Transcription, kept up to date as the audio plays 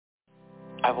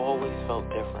I've always felt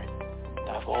different.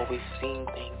 I've always seen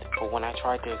things, but when I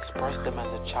tried to express them as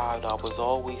a child, I was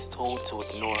always told to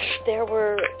ignore it. There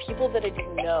were people that I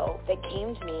didn't know that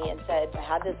came to me and said, I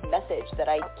had this message that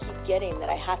I keep getting that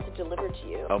I have to deliver to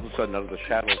you. All of a sudden, out of the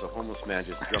shadows, a homeless man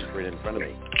just jumped right in front of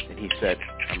me. And he said,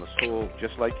 I'm a soul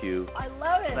just like you. I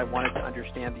love it. I wanted to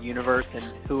understand the universe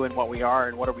and who and what we are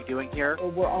and what are we doing here.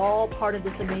 We're all part of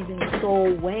this amazing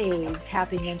soul wave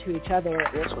tapping into each other.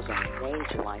 This was a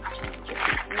major life change.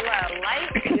 You are a light.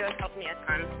 You have helped me a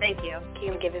ton. Thank you.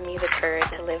 You've given me the courage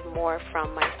to live more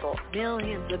from my soul.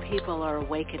 Millions of people are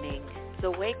awakening. So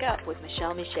wake up with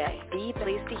Michelle Miche, the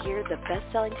place to hear the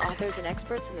best-selling authors and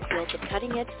experts in the fields of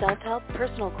cutting-edge self-help,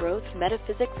 personal growth,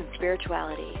 metaphysics, and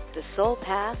spirituality. The soul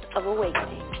path of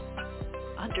awakening.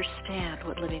 Understand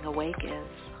what living awake is.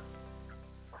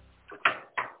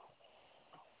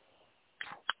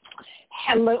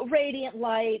 Hello, Radiant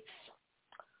Lights.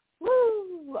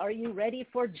 Woo! Are you ready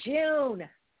for June?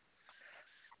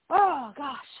 Oh,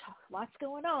 gosh, lots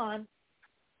going on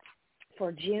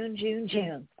for June.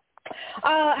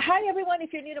 Hi, everyone.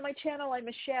 If you're new to my channel, I'm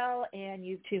Michelle, and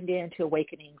you've tuned in to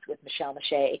Awakenings with Michelle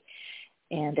Miche.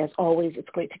 And as always, it's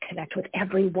great to connect with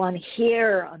everyone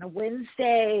here on a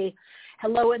Wednesday.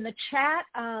 Hello in the chat.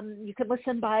 You can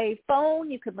listen by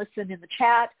phone. You can listen in the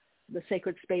chat, the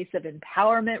Sacred Space of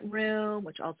Empowerment Room,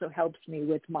 which also helps me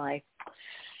with my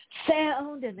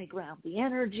sound and they ground the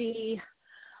energy.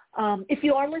 If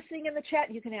you are listening in the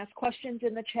chat, you can ask questions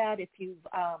in the chat if you've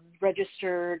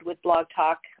registered with Blog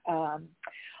Talk.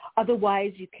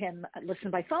 Otherwise, you can listen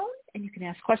by phone, and you can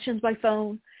ask questions by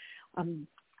phone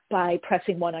by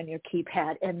pressing 1 on your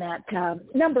keypad. And that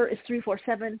number is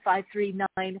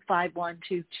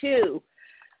 347-539-5122.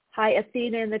 Hi,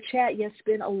 Athena in the chat. Yes, it's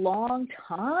been a long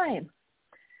time.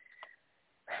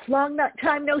 Long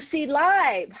time no see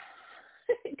live.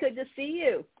 Good to see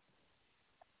you.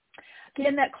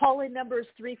 Again, that call-in number is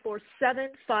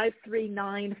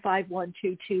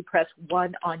 347-539-5122. Press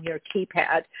 1 on your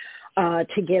keypad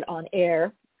to get on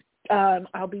air.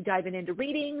 I'll be diving into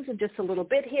readings in just a little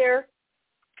bit here.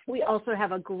 We also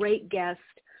have a great guest,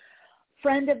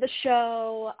 friend of the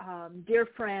show, dear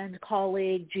friend,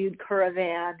 colleague, Jude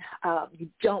Currivan. You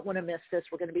don't want to miss this.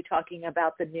 We're going to be talking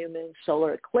about the new moon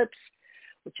solar eclipse,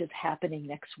 which is happening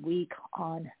next week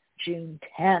on June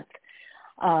 10th.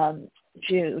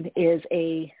 June is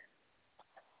a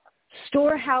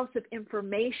storehouse of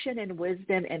information and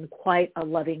wisdom and quite a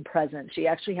loving presence. She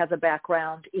actually has a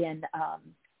background in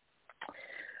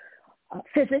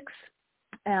physics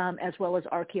as well as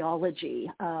archaeology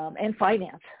and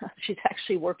finance. She's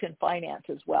actually worked in finance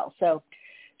as well. So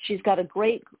she's got a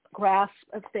great grasp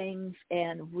of things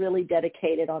and really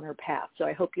dedicated on her path. So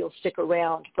I hope you'll stick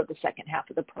around for the second half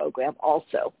of the program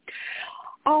also.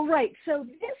 All right, so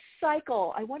this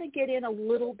cycle, I want to get in a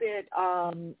little bit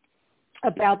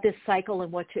about this cycle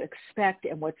and what to expect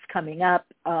and what's coming up,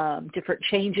 different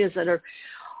changes that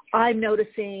I'm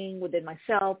noticing within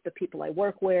myself, the people I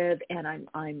work with, and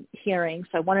I'm hearing.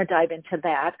 So I want to dive into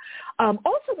that.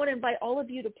 Also want to invite all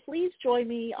of you to please join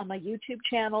me on my YouTube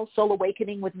channel, Soul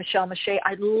Awakening with Michelle Miche.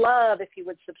 I'd love if you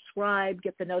would subscribe,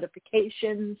 get the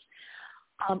notifications.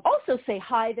 Also say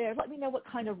hi there. Let me know what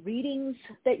kind of readings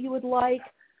that you would like.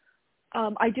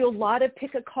 I do a lot of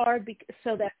pick a card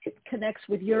so that it connects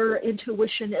with your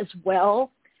intuition as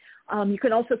well. You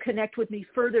can also connect with me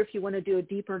further if you want to do a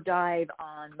deeper dive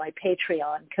on my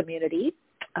Patreon community.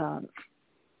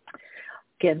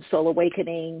 Again, Soul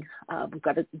Awakening. We've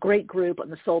got a great group on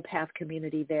the Soul Path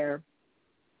community there.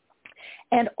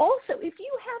 And also, if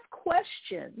you have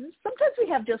questions, sometimes we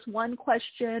have just one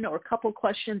question or a couple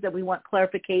questions that we want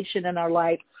clarification in our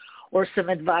life or some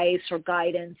advice or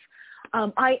guidance.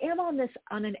 I am on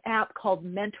an app called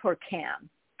MentorCam,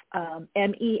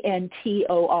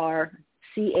 MENTORCAM.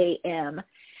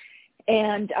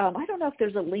 And I don't know if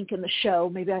there's a link in the show.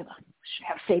 Maybe I should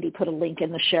have Sadie put a link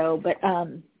in the show. But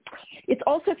it's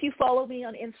also, if you follow me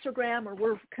on Instagram or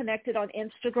we're connected on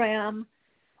Instagram,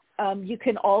 you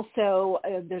can also,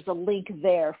 there's a link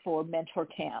there for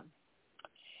MentorCam.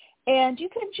 And you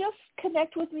can just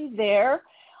connect with me there.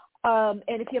 And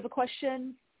if you have a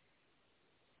question,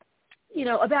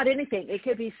 about anything, it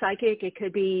could be psychic, it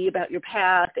could be about your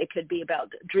path, it could be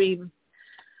about dream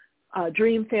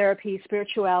therapy,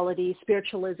 spirituality,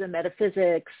 spiritualism,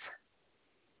 metaphysics,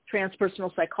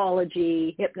 transpersonal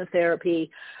psychology, hypnotherapy.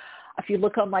 If you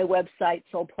look on my website,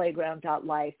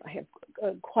 soulplayground.life, I have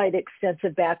quite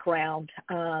extensive background.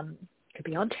 Could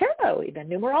be on tarot, even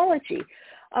numerology.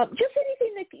 Just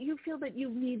anything that you feel that you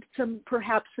need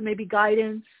perhaps some maybe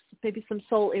guidance, maybe some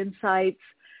soul insights,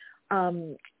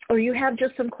 or you have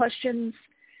just some questions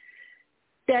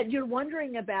that you're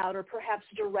wondering about, or perhaps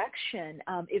direction.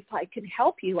 If I can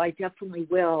help you, I definitely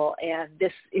will. And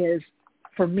this is,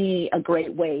 for me, a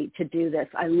great way to do this.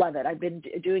 I love it. I've been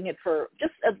doing it for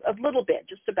just a little bit,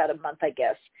 just about a month, I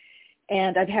guess.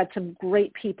 And I've had some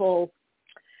great people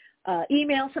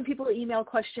email. Some people email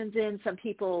questions in. Some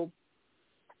people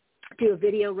do a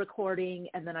video recording,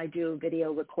 and then I do a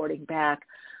video recording back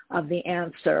of the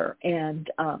answer. And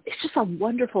it's just a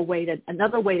wonderful way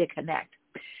another way to connect.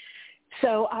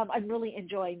 So I'm really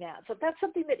enjoying that. So if that's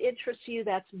something that interests you,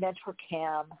 that's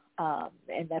MentorCam,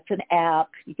 and that's an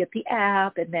app. You get the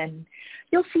app, and then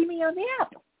you'll see me on the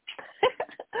app.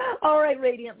 All right,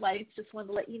 Radiant Lights, just wanted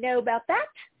to let you know about that.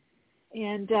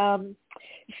 And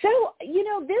so,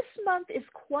 this month is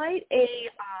quite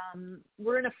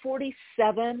we're in a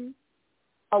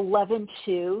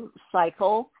 47-11-2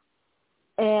 cycle,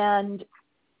 and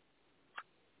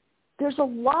there's a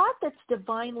lot that's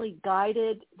divinely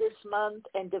guided this month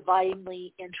and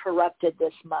divinely interrupted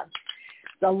this month.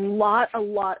 A lot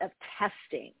of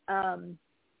testing,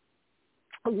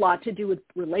 a lot to do with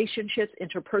relationships,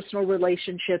 interpersonal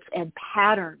relationships, and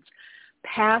patterns,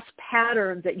 past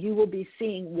patterns that you will be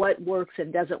seeing what works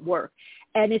and doesn't work.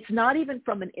 And it's not even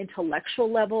from an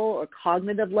intellectual level or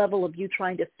cognitive level of you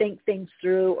trying to think things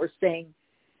through or saying,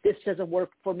 this doesn't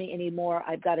work for me anymore,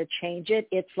 I've got to change it.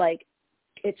 It's like,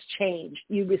 it's changed.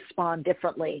 You respond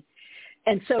differently.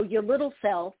 And so your little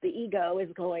self, the ego, is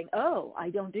going, oh,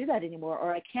 I don't do that anymore,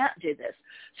 or I can't do this.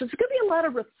 So it's going to be a lot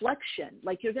of reflection.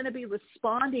 Like you're going to be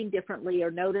responding differently,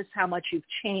 or notice how much you've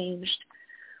changed,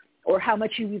 or how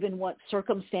much you even want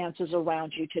circumstances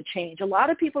around you to change. A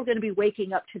lot of people are going to be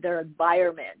waking up to their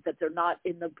environment, that they're not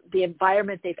in the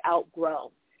environment they've outgrown.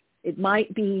 It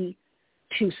might be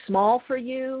too small for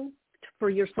you, for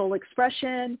your soul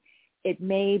expression. It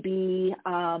may be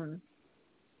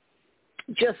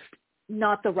just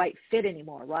not the right fit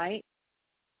anymore, right?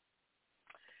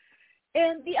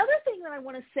 And the other thing that I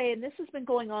want to say, and this has been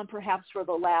going on perhaps for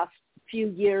the last few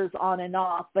years on and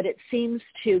off, but it seems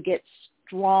to get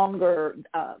stronger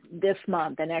this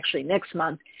month and actually next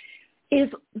month, is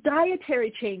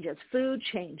dietary changes, food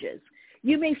changes.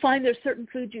 You may find there's certain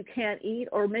foods you can't eat,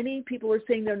 or many people are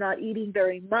saying they're not eating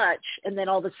very much, and then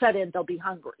all of a sudden they'll be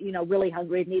hungry, really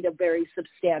hungry and need a very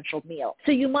substantial meal.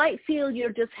 So you might feel you're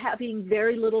just having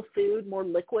very little food, more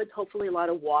liquids, hopefully a lot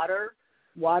of water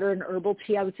and herbal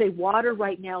tea. I would say water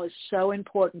right now is so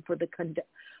important for the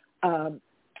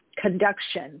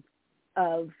conduction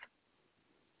of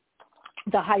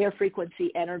the higher frequency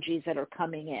energies that are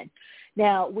coming in.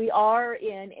 Now, we are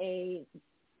in a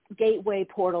gateway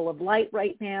portal of light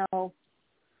right now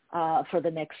for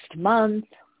the next month.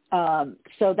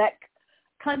 So that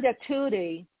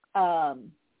conductivity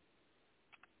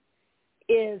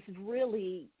is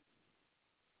really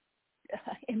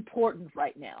important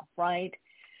right now, right?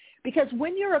 Because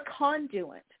when you're a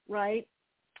conduit, right,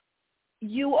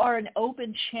 you are an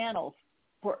open channel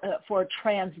for a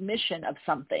transmission of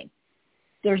something.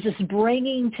 There's this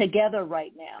bringing together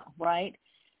right now, right?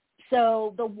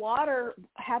 So the water,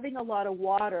 having a lot of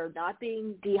water, not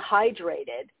being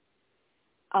dehydrated,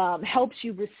 helps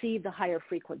you receive the higher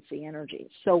frequency energy.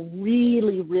 So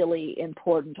really, really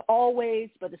important always,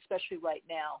 but especially right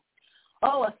now.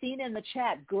 Oh, Athena in the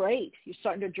chat, great. You're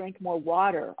starting to drink more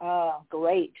water. Oh,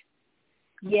 great.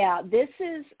 Yeah, this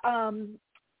is,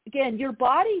 again, your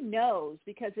body knows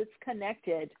because it's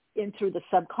connected in through the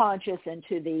subconscious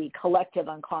into the collective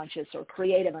unconscious or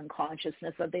creative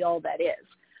unconsciousness of all that is.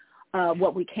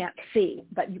 What we can't see,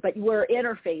 but we're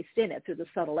interfaced in it through the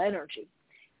subtle energy.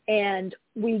 And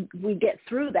we get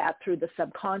through that through the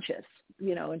subconscious,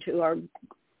 into our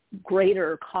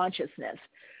greater consciousness.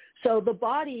 So the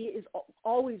body is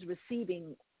always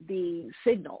receiving the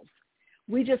signals.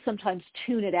 We just sometimes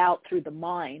tune it out through the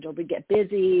mind, or we get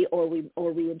busy, or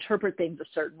we interpret things a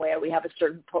certain way, or we have a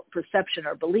certain perception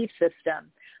or belief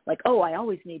system. Like, oh, I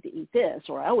always need to eat this,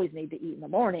 or I always need to eat in the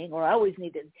morning, or I always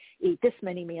need to eat this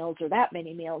many meals or that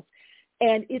many meals.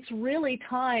 And it's really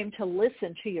time to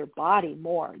listen to your body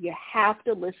more. You have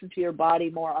to listen to your body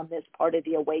more on this part of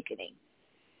the awakening.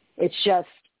 It's just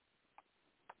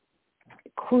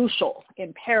crucial,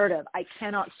 imperative. I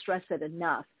cannot stress it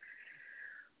enough.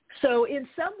 So in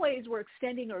some ways, we're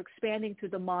extending or expanding through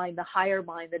the mind, the higher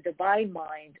mind, the divine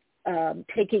mind,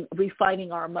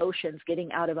 refining our emotions,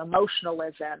 getting out of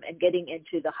emotionalism and getting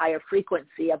into the higher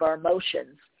frequency of our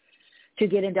emotions, to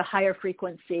get into higher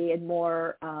frequency and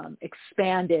more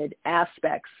expanded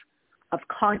aspects of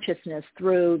consciousness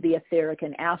through the etheric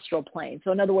and astral plane.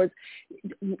 So in other words,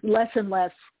 less and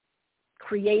less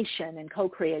creation and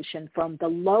co-creation from the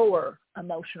lower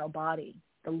emotional body,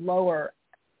 the lower,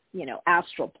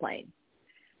 astral plane.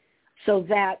 so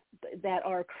that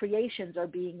our creations are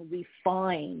being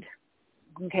refined.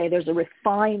 Okay, there's a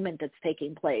refinement that's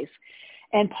taking place.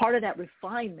 And part of that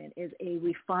refinement is a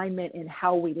refinement in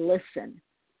how we listen.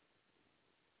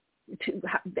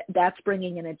 That's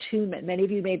bringing an attunement. Many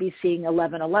of you may be seeing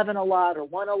 1111 a lot, or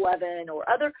 111,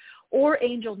 or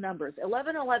angel numbers.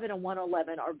 1111 and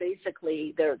 111 are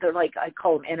basically, they're like, I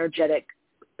call them energetic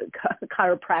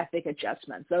chiropractic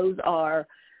adjustments. Those are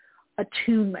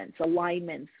attunements,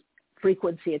 alignments,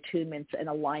 frequency attunements and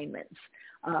alignments.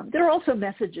 There are also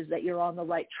messages that you're on the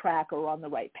right track or on the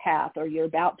right path, or you're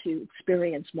about to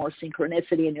experience more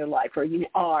synchronicity in your life, or you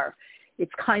are.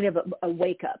 It's kind of a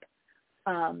wake up.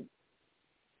 And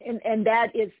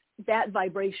that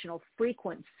vibrational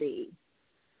frequency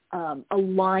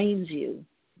aligns you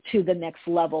to the next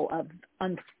level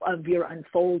of your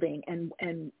unfolding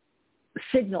and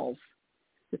signals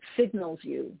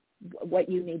you what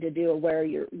you need to do, or where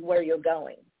you're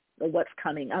going, or what's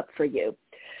coming up for you.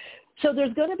 So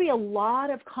there's going to be a lot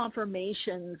of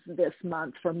confirmations this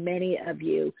month for many of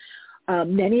you.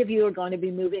 Many of you are going to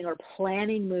be moving or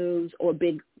planning moves or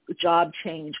big job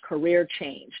change, career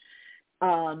change.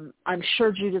 I'm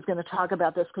sure Jude is going to talk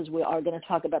about this, because we are going to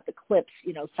talk about the eclipse,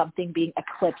 something being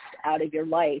eclipsed out of your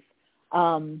life.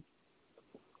 I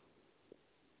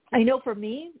know for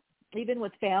me, even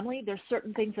with family, there's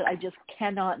certain things that I just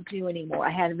cannot do anymore. I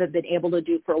haven't been able to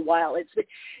do for a while.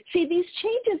 See, these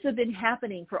changes have been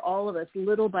happening for all of us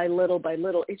little by little by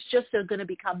little. It's just they're going to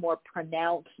become more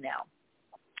pronounced now.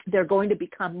 They're going to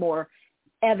become more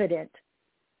evident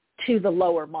to the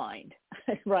lower mind,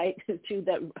 right, to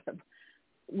the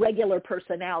regular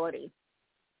personality.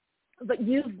 But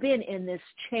you've been in this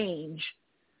change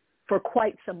for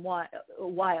quite some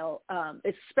while,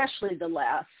 especially the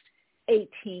last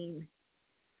 18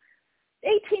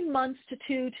 months to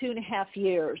 2.5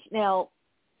 years. Now,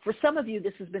 for some of you,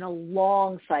 this has been a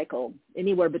long cycle,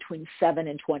 anywhere between 7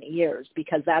 and 20 years,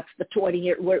 because that's the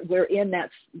 20-year. We're in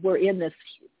this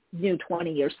new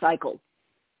 20-year cycle,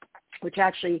 which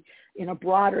actually, in a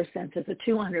broader sense, is a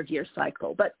 200-year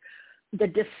cycle. But the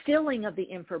distilling of the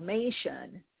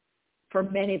information for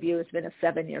many of you has been a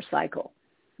 7-year cycle.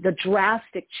 The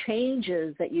drastic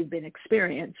changes that you've been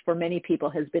experiencing for many people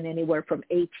has been anywhere from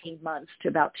 18 months to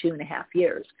about 2.5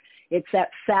 years. It's that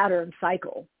Saturn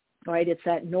cycle, right? It's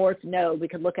that north node. We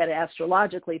can look at it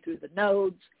astrologically through the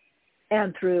nodes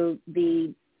and through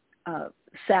the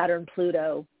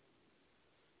Saturn-Pluto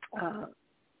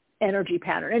energy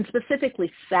pattern, and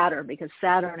specifically Saturn, because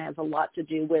Saturn has a lot to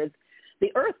do with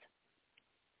the Earth.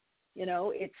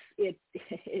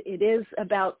 It is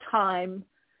about time.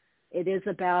 It is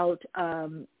about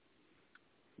cause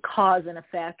and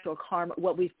effect, or karma,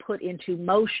 what we've put into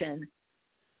motion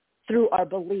through our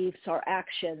beliefs, our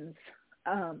actions,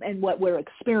 and what we're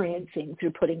experiencing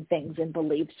through putting things in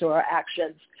beliefs or our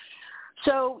actions.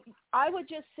 So I would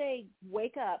just say,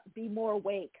 wake up, be more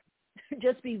awake.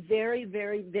 Just be very,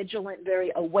 very vigilant,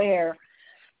 very aware.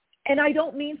 And I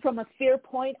don't mean from a fear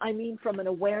point. I mean from an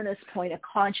awareness point, a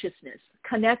consciousness.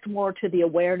 Connect more to the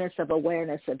awareness of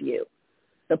you.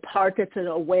 The part that's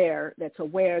aware that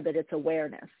it's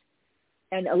awareness.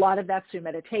 And a lot of that's through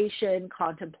meditation,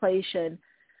 contemplation,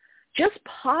 just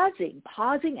pausing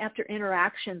after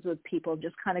interactions with people,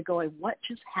 just kind of going, what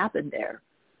just happened there?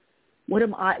 What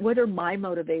are my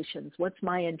motivations? What's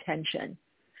my intention?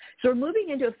 So we're moving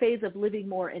into a phase of living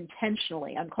more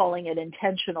intentionally. I'm calling it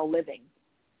intentional living.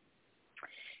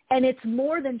 And it's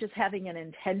more than just having an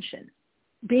intention.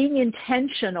 Being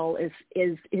intentional is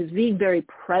being very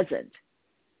present.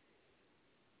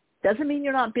 Doesn't mean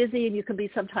you're not busy, and you can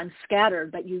be sometimes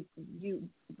scattered, but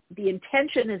the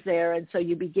intention is there, and so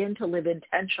you begin to live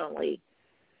intentionally,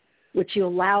 which you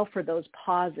allow for those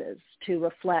pauses to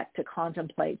reflect, to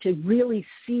contemplate, to really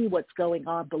see what's going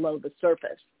on below the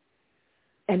surface,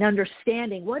 and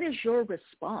understanding what is your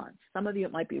response. Some of you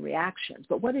it might be reactions,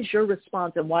 but what is your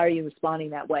response, and why are you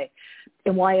responding that way,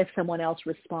 and why is someone else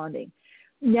responding?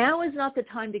 Now is not the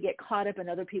time to get caught up in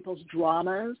other people's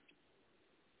dramas,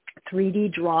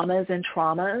 3D dramas and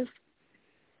traumas.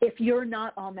 If you're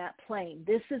not on that plane,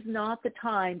 this is not the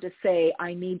time to say,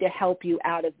 I need to help you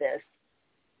out of this,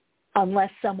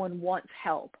 unless someone wants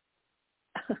help.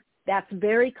 That's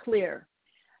very clear.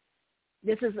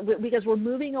 This is because we're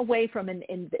moving away from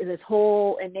in this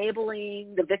whole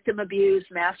enabling, the victim abuse,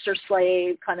 master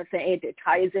slave kind of thing. It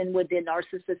ties in with the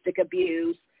narcissistic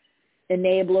abuse,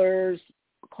 enablers,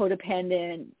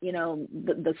 codependent,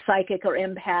 the psychic or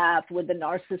empath with the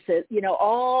narcissist,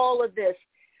 all of this,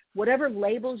 whatever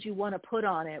labels you want to put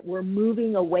on it, we're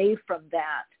moving away from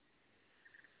that.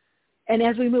 And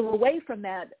as we move away from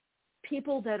that,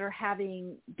 people that are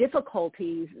having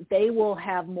difficulties, they will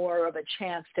have more of a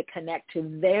chance to connect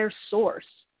to their source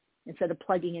instead of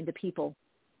plugging into people,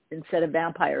 instead of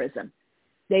vampirism.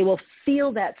 They will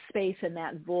feel that space and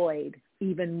that void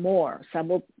even more. Some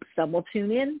will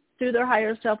tune in through their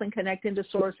higher self and connect into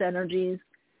source energies,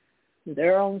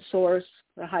 their own source,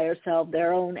 their higher self,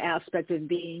 their own aspect of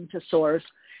being to source,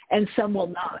 and some will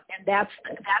not. And that's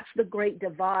the great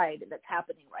divide that's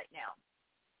happening right now.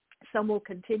 Some will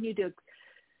continue to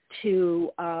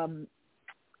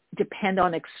depend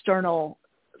on external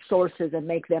sources and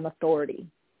make them authority,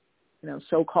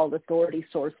 so-called authority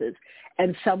sources,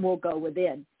 and some will go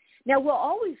within. Now, we'll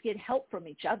always get help from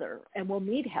each other, and we'll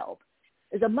need help.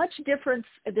 There's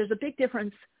a big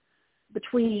difference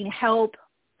between help,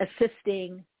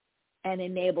 assisting, and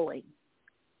enabling,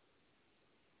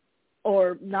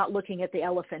 or not looking at the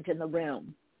elephant in the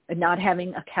room and not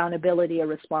having accountability or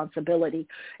responsibility.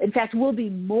 In fact, we'll be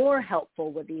more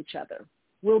helpful with each other.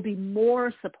 We'll be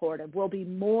more supportive. We'll be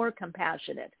more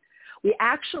compassionate. We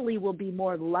actually will be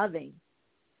more loving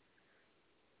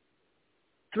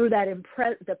through that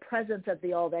the presence of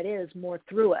the all that is more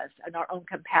through us and our own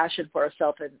compassion for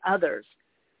ourselves and others,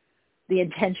 the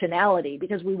intentionality,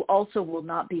 because we also will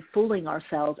not be fooling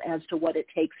ourselves as to what it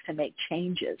takes to make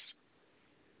changes.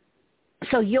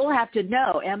 So you'll have to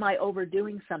know, am I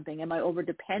overdoing something? Am I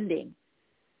overdepending?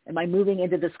 Am I moving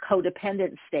into this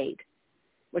codependent state,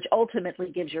 which ultimately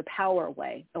gives your power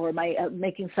away? Or am I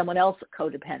making someone else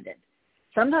codependent?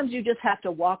 Sometimes you just have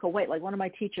to walk away. Like one of my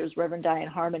teachers, Reverend Diane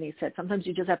Harmony, said, sometimes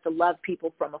you just have to love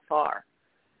people from afar.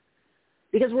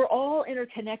 Because we're all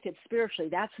interconnected spiritually.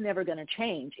 That's never going to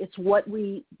change. It's what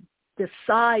we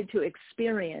decide to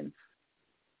experience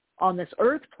on this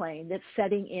earth plane that's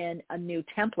setting in a new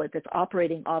template that's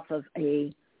operating off of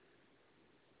a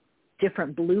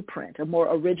different blueprint, a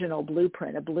more original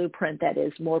blueprint, a blueprint that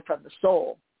is more from the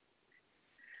soul.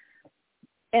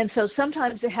 And so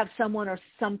sometimes to have someone or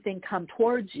something come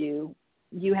towards you,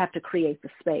 you have to create the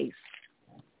space.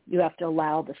 You have to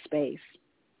allow the space.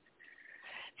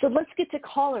 So let's get to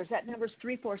callers. That number is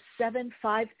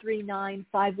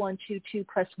 347-539-5122.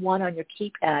 Press 1 on your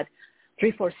keypad.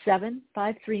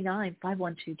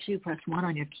 347-539-5122. Press 1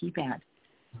 on your keypad.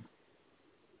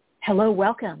 Hello,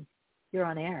 welcome. You're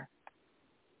on air.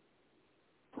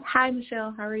 Hi,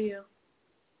 Michelle. How are you?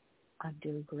 I'm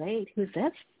doing great. Who's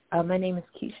this? My name is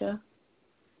Keisha.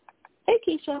 Hey,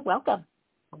 Keisha. Welcome.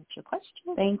 What's your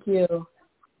question? Thank you.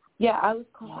 Yeah, I was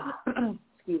calling.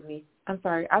 Excuse me. I'm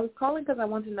sorry. I was calling because I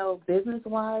want to know,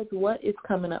 business-wise, what is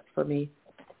coming up for me?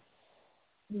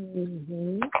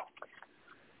 Mm-hmm.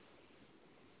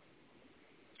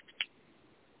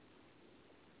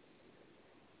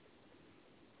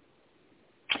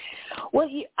 Well,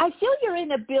 I feel you're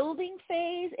in a building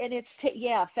phase, and it's,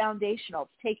 foundational.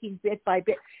 It's taking bit by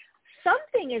bit.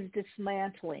 Something is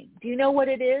dismantling. Do you know what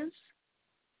it is?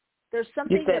 There's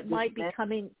something that might be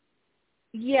coming,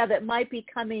 that might be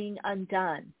coming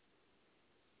undone.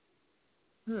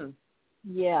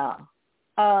 Yeah.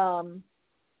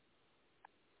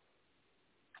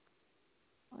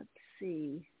 Let's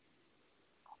see.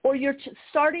 Or you're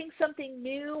starting something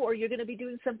new, or you're going to be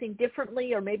doing something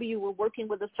differently, or maybe you were working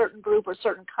with a certain group or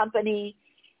certain company,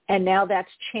 and now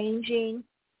that's changing.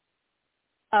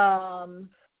 Does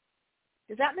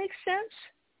that make sense?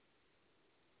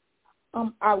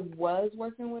 I was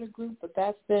working with a group, but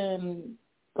that's been,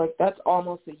 that's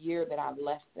almost a year that I've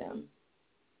left them.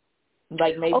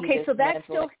 Maybe okay, so that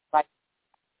still, that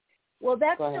Go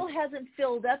still ahead. hasn't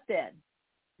filled up then,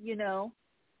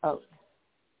 Oh.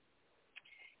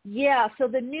 Yeah, so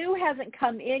the new hasn't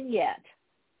come in yet,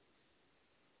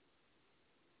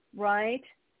 right?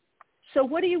 So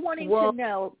what are you wanting to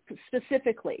know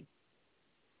specifically?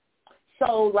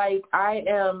 So I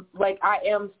am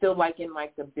still in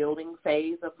the building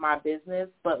phase of my business,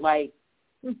 but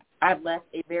I've left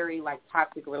a very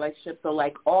toxic relationship. So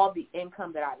all the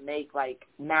income that I make,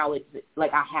 now it's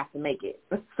I have to make it.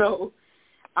 So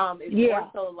it's more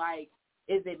so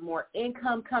is it more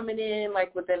income coming in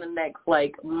within the next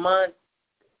month,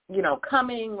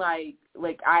 coming I'm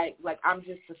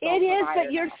just the sole It is, provider.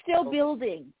 but you're still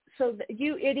building. So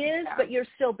but you're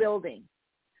still building.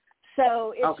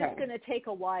 So it's just going to take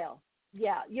a while.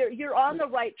 Yeah, you're on the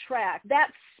right track.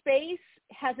 That space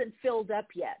hasn't filled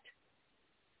up yet.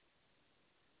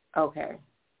 Okay.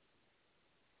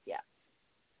 Yeah.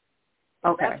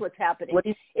 Okay. That's what's happening.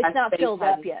 It's not filled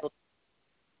up yet.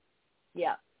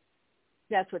 Yeah.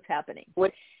 That's what's happening.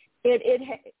 What?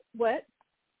 What?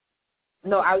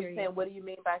 No, I was saying, what do you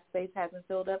mean by space hasn't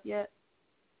filled up yet?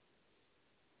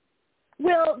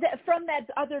 Well, from that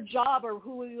other job or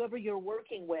whoever you're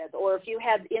working with, or if you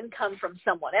have income from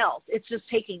someone else, it's just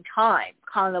taking time,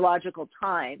 chronological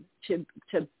time to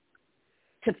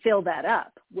fill that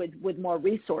up with more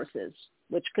resources,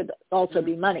 which could also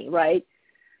be money, right?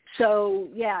 So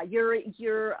yeah,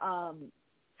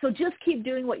 so just keep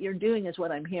doing what you're doing is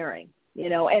what I'm hearing,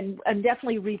 and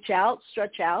definitely reach out,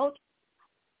 stretch out,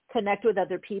 connect with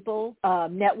other people,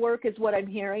 network is what I'm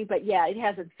hearing. But yeah, it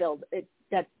hasn't filled it.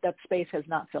 That space has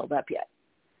not filled up yet.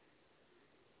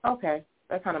 Okay,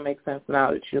 that kind of makes sense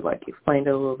now that you explained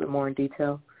it a little bit more in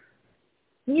detail.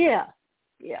 Yeah.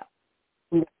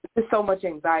 There's so much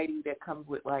anxiety that comes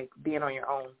with being on your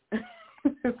own.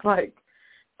 It's like,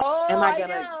 am I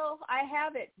gonna? I know. I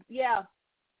have it. Yeah.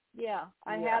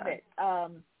 I have it.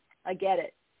 I get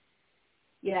it.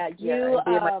 Yeah, you.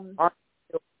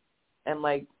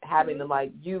 And having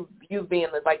to you being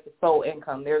the sole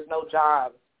income. There's no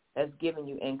job that's giving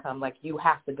you income. You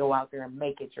have to go out there and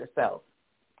make it yourself.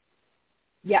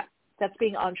 Yeah, that's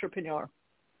being entrepreneur.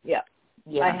 Yeah.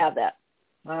 I have that.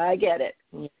 I get it.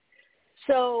 Yeah.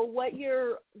 So what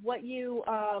you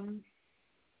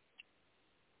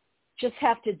just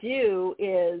have to do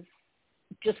is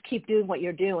just keep doing what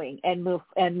you're doing and move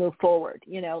forward.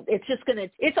 It's just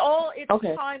it's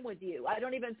time with you. I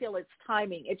don't even feel it's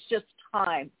timing. It's just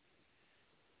time.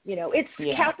 It's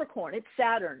Capricorn, it's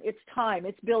Saturn, it's time,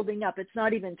 it's building up. It's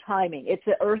not even timing. It's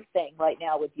an earth thing right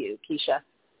now with you, Keisha.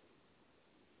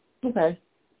 Okay.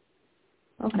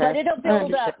 But it'll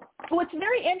build up. What's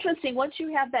very interesting, once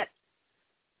you have that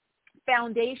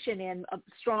foundation in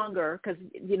stronger, because,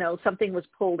 something was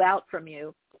pulled out from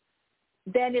you,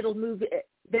 then it'll move.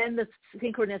 Then the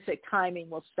synchronistic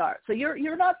timing will start. So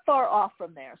you're not far off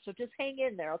from there. So just hang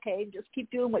in there, okay? Just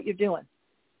keep doing what you're doing.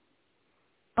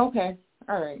 Okay.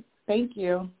 All right. Thank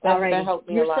you. All right. That helped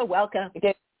me a lot. You're so welcome.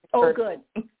 Oh, good.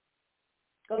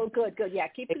 Oh, good. Yeah,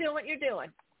 keep doing what you're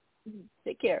doing.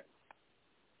 Take care.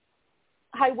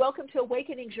 Hi, welcome to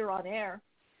Awakenings. You're on air.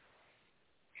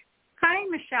 Hi,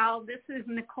 Michelle. This is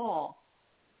Nicole.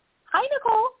 Hi,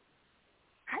 Nicole.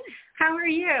 Hi. How are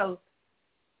you?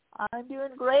 I'm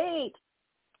doing great.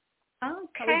 Okay.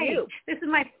 How are you? This is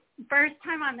my first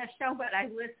time on the show, but I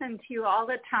listen to you all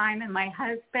the time, and my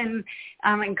husband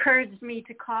encouraged me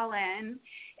to call in.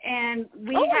 And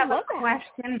we have a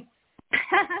question.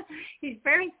 He's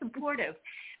very supportive.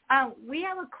 We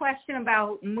have a question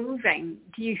about moving.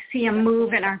 Do you see a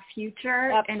move in our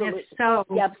future? Absolutely. And if so,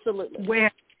 absolutely.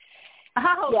 Where?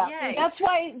 Oh, yeah. Yay. That's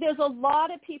why there's a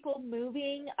lot of people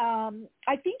moving.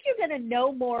 I think you're going to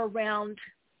know more around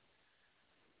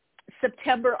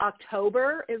September,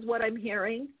 October is what I'm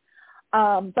hearing.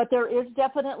 But there is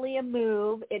definitely a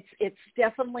move. It's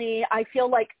definitely, I feel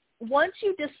like once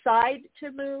you decide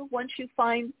to move, once you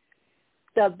find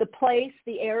the place,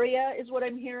 the area is what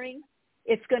I'm hearing,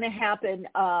 it's going to happen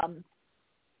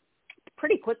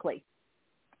pretty quickly.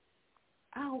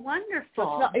 Oh,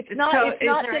 wonderful! So it's not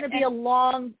going to be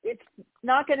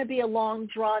a long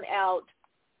drawn out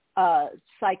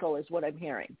cycle, is what I'm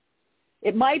hearing.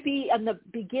 It might be on the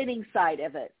beginning side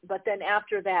of it, but then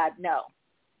after that, no.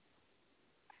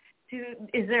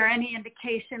 Is there any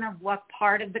indication of what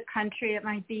part of the country it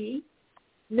might be?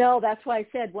 No, that's why I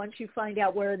said once you find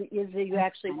out where it is that you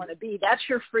actually want to be, that's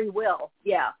your free will.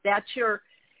 Yeah, that's your.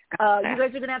 You guys are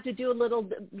going to have to do a little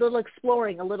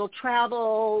exploring, a little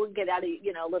travel, get out of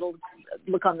a little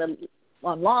look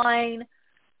online,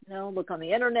 look on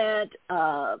the internet,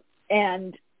 but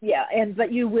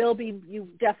you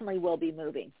definitely will be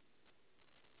moving.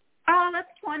 Oh, that's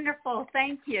wonderful.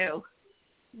 Thank you.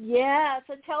 Yeah,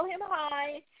 so tell him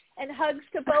hi and hugs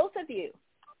to both of you.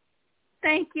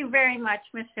 Thank you very much,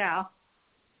 Michelle.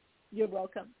 You're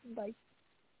welcome. Bye.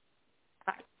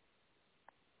 Bye.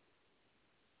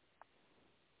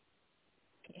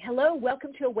 Okay. Hello,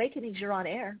 welcome to Awakenings. You're on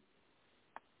air.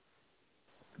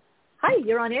 Hi,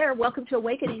 you're on air. Welcome to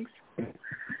Awakenings.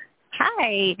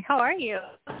 Hi, how are you?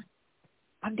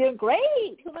 I'm doing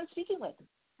great. Who am I speaking with?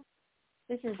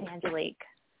 This is Angelique.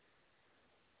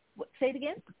 Say it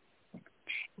again.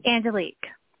 Angelique.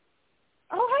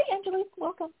 Oh, hi, Angelique.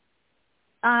 Welcome.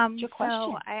 What's your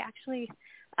question? So I actually,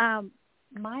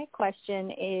 my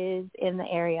question is in the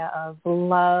area of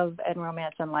love and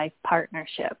romance and life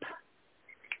partnership,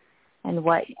 and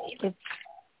what it's,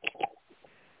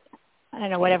 I don't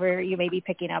know, whatever you may be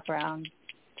picking up around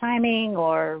timing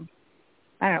or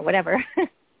I don't know, whatever.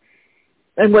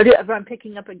 And whatever I'm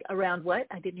picking up around what?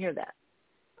 I didn't hear that.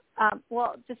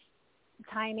 Well, just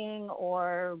timing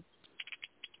or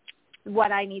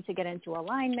what I need to get into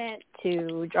alignment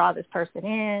to draw this person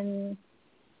in.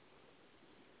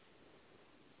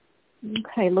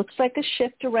 Okay, looks like a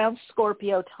shift around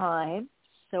Scorpio time,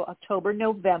 so October,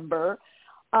 November.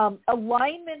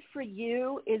 Alignment for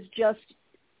you is just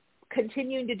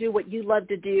continuing to do what you love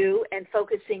to do and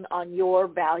focusing on your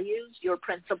values, your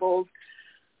principles,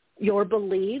 your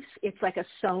beliefs. It's like a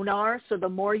sonar. So the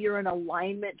more you're in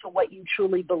alignment to what you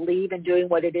truly believe and doing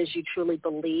what it is you truly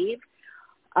believe,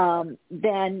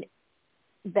 then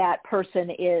that person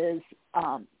is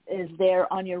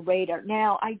there on your radar.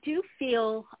 Now, I do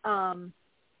feel, are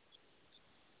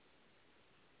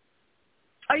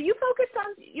you focused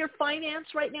on your finance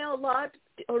right now a lot,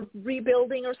 or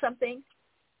rebuilding or something?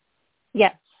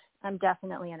 Yes, I'm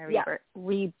definitely in a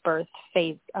rebirth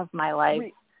phase of my life,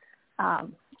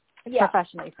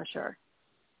 professionally for sure.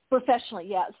 Professionally,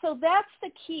 yeah. So that's the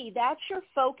key. That's your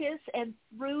focus, and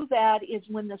through that is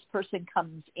when this person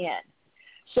comes in.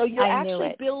 So you're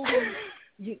actually building.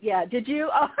 Yeah, did you?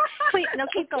 Oh. Please, no,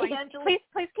 keep going. Please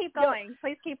keep going. No.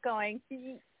 Please keep going.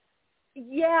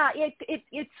 Yeah,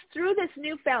 it's through this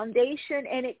new foundation,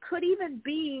 and it could even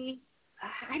be,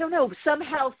 I don't know,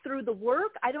 somehow through the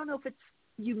work. I don't know if it's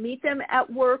you meet them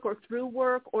at work or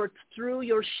it's through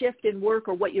your shift in work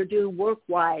or what you're doing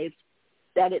work-wise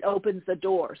that it opens the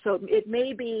door. So it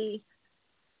may be,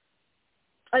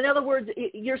 in other words,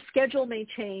 your schedule may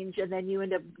change, and then you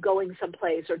end up going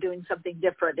someplace or doing something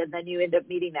different, and then you end up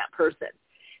meeting that person.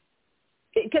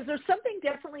 Because there's something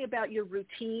differently about your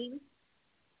routine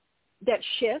that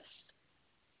shifts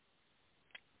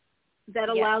that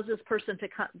allows this person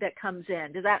that comes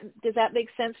in. Does that make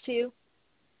sense to you?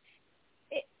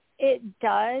 It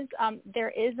does.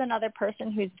 There is another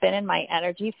person who's been in my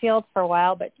energy field for a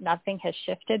while, but nothing has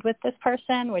shifted with this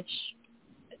person, which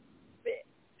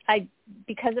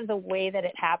because of the way that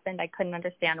it happened, I couldn't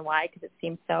understand why, because it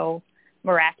seemed so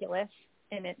miraculous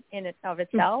in it of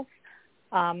itself.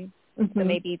 So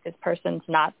maybe this person's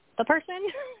not the person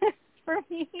for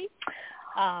me.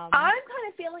 I'm kind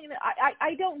of feeling that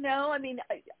I don't know. I mean,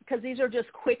 because these are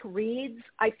just quick reads.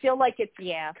 I feel like it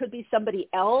could be somebody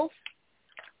else,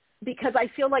 because I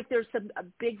feel like there's a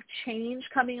big change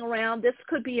coming around. This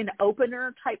could be an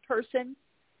opener type person,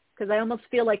 because I almost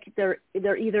feel like they're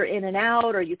either in and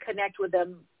out, or you connect with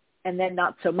them and then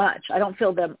not so much. I don't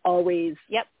feel them always.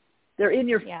 Yep. They're in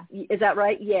your. Yeah. Is that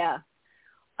right? Yeah.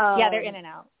 They're in and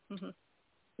out. Mm-hmm.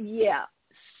 Yeah.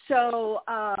 So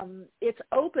it's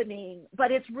opening,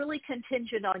 but it's really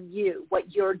contingent on you,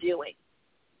 what you're doing.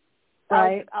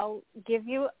 Right. I'll give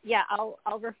you. Yeah.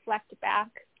 I'll reflect back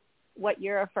what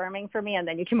you're affirming for me, and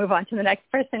then you can move on to the next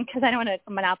person, because I don't want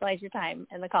to monopolize your time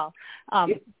in the call.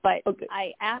 But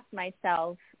I asked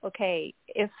myself, okay,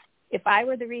 if I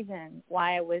were the reason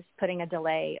why I was putting a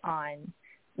delay on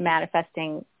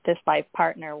manifesting this life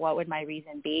partner, what would my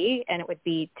reason be? And it would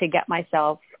be to get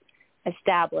myself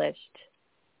established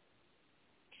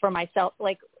for myself,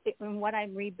 like what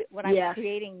I'm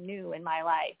creating new in my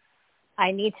life.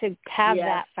 I need to have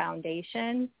that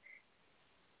foundation.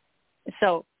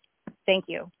 So thank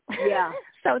you. Yeah.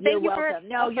 So thank you welcome.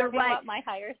 for you're right. What my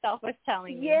higher self was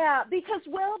telling me. Yeah, because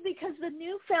the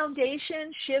new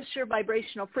foundation shifts your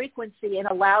vibrational frequency and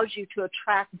allows you to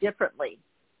attract differently.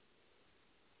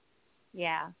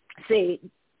 Yeah. See,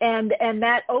 and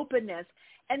that openness.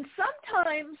 And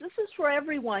sometimes this is for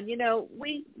everyone. You know,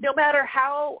 no matter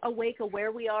how awake,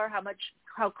 aware we are,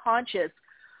 how conscious,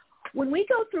 when we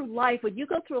go through life, when you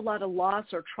go through a lot of loss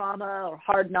or trauma or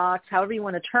hard knocks, however you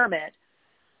want to term it,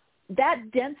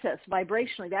 that dents us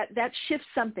vibrationally. That shifts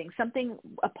something,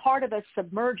 a part of us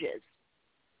submerges.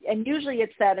 And usually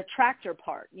it's that attractor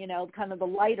part, kind of the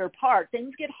lighter part.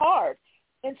 Things get hard.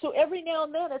 And so every now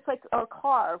and then it's like our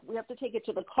car. We have to take it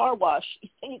to the car wash,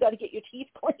 and you got to get your teeth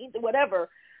cleaned or whatever.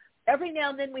 Every now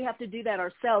and then we have to do that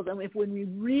ourselves. And when we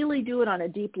really do it on a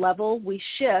deep level, we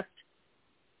shift.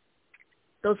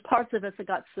 Those parts of us that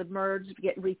got submerged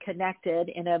get reconnected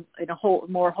in a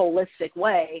more holistic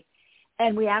way.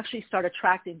 And we actually start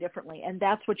attracting differently. And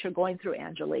that's what you're going through,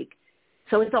 Angelique.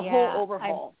 So it's a whole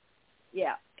overhaul.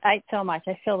 So much.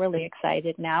 I feel really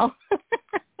excited now.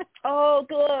 Oh,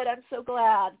 good. I'm so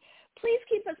glad. Please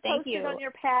keep us Thank posted you. on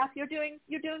your path. You're doing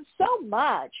so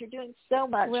much.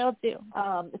 Will do.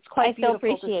 It's quite beautiful to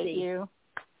see. I so appreciate you.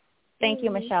 Thank you,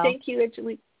 Michelle. Thank you,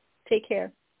 Angelique. Take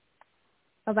care.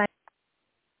 Bye-bye.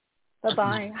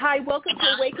 Bye-bye. Hi, welcome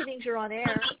to Awakenings. You're on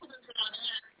air.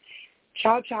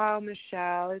 Ciao, ciao,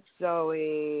 Michelle. It's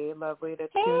Zoe. Lovely to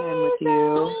tune in with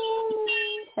you.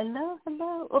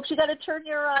 Hello. Oops, you got to turn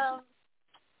your,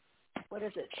 what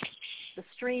is it? The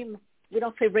stream. We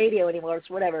don't say radio anymore. It's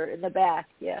whatever, in the back.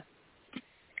 Yeah.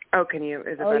 Oh, can you? Is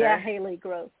it better? Oh, yeah, Haley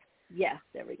Growth. Yeah,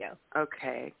 there we go.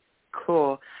 Okay,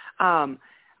 cool.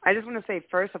 I just want to say,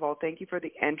 first of all, thank you for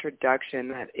the introduction.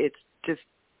 That it's just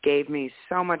gave me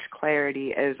so much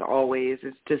clarity, as always.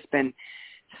 It's just been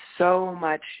so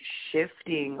much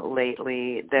shifting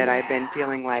lately that I've been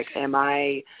feeling like, am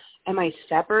I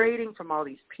separating from all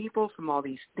these people, from all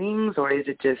these things, or is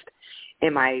it just,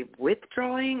 am I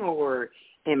withdrawing, or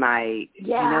am I,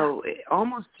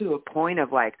 almost to a point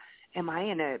of like, am I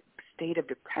in a state of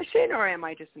depression, or am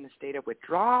I just in a state of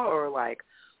withdrawal, or like,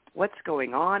 what's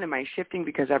going on? Am I shifting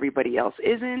because everybody else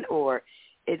isn't? Or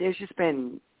there's just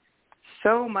been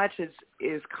so much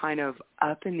is kind of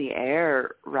up in the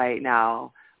air right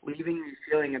now, leaving me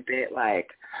feeling a bit like,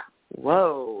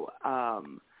 whoa.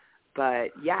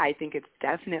 But yeah, I think it's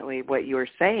definitely what you were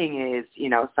saying is,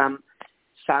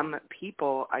 some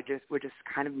people we're just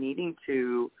kind of needing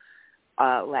to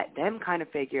let them kind of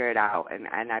figure it out. And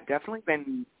I've definitely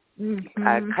been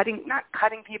not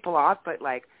cutting people off, but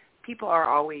like, people are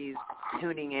always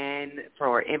tuning in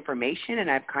for information,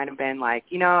 and I've kind of been like,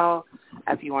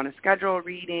 if you want to schedule a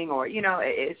reading, or,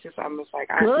 it's just, I'm just like,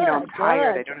 I'm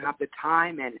tired. I don't have the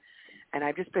time. And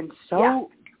I've just been so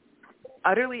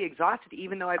utterly exhausted,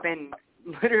 even though I've been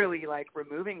literally like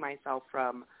removing myself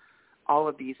from all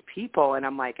of these people. And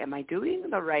I'm like, am I doing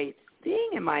the right thing?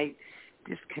 Am I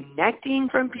disconnecting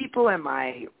from people? Am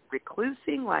I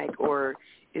reclusing? Or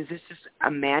is this just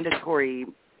a mandatory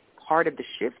part of the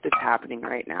shift that's happening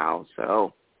right now?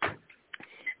 So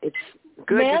it's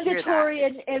good mandatory to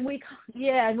hear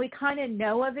that. and we kind of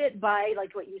know of it by,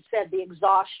 like what you said, the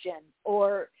exhaustion,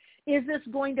 or is this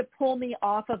going to pull me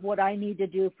off of what I need to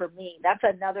do for me? That's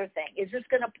another thing. Is this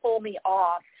going to pull me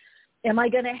off? Am I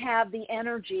going to have the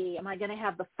energy? Am I going to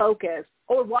have the focus?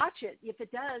 Or watch it. If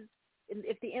it does,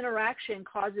 if the interaction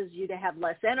causes you to have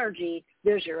less energy,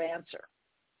 there's your answer.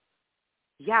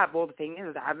 Yeah, well, the thing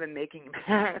is, I've been making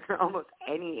almost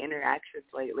any interactions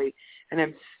lately, and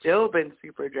I've still been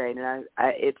super drained. And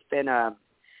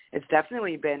it's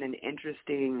definitely been an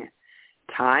interesting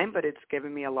time, but it's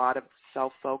given me a lot of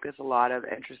self-focus, a lot of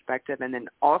introspective, and then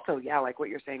also, like what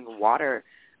you're saying, water.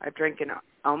 I've drinking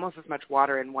almost as much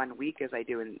water in 1 week as I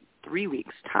do in 3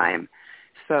 weeks' time.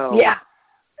 So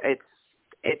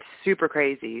it's super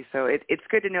crazy. So it's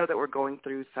good to know that we're going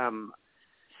through some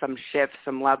shifts,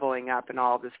 some leveling up and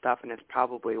all this stuff, and it's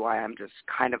probably why I'm just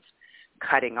kind of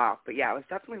cutting off. But yeah, it was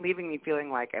definitely leaving me feeling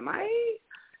like, am I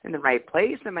in the right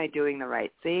place? Am I doing the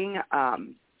right thing?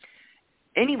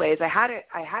 Anyways, I had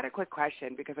a quick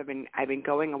question, because I've been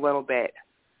going a little bit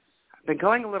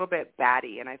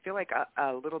batty, and I feel like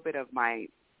a little bit of my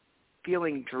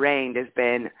feeling drained has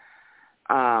been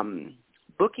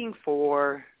looking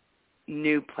for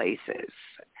new places.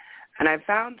 And I've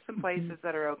found some places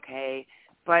that are okay,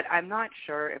 but I'm not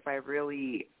sure if I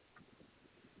really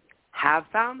have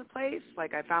found the place.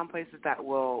 Like, I found places that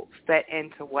will fit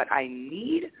into what I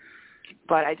need,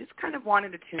 but I just kind of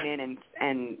wanted to tune in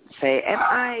and say,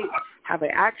 have I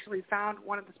actually found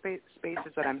one of the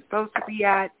spaces that I'm supposed to be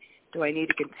at? Do I need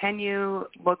to continue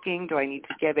looking? Do I need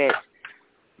to give it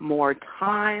more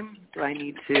time? Do I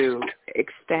need to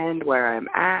extend where I'm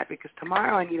at? Because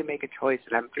tomorrow I need to make a choice,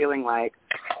 and I'm feeling like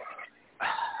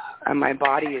my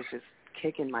body is just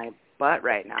kicking my butt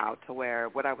right now, to where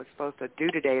what I was supposed to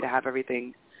do today to have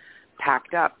everything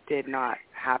packed up did not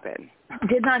happen.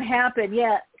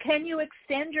 Yeah. Can you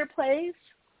extend your place?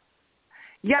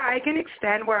 Yeah, I can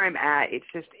extend where I'm at. It's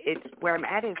where I'm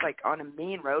at is like on a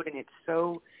main road, and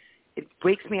it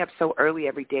wakes me up so early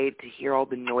every day to hear all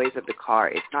the noise of the car.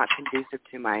 It's not conducive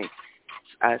to my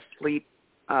sleep,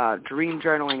 dream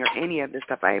journaling, or any of this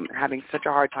stuff. I'm having such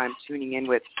a hard time tuning in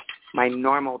with my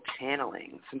normal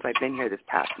channeling since I've been here this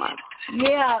past month.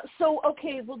 Yeah. So,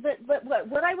 okay. Well,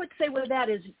 what I would say with that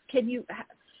is, can you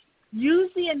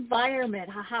use the environment?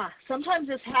 Sometimes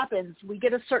this happens. We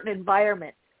get a certain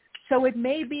environment. So it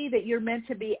may be that you're meant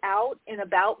to be out and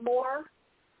about more,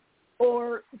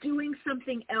 or doing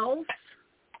something else.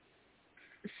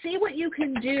 See what you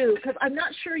can do, because I'm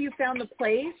not sure you found the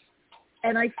place,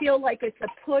 and I feel like it's a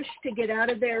push to get out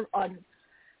of there. So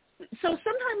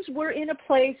sometimes we're in a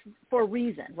place for a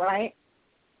reason, right?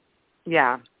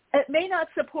 Yeah. It may not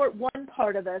support one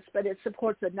part of us, but it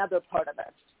supports another part of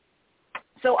us.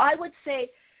 So I would say,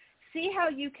 see how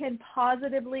you can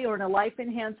positively or in a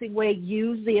life-enhancing way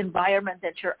use the environment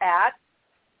that you're at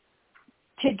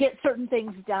to get certain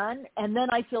things done, and then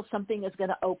I feel something is going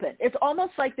to open. It's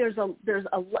almost like there's a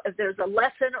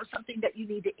lesson or something that you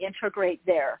need to integrate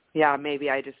there. Yeah, maybe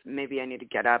I need to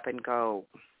get up and go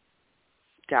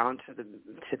down to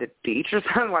the beach or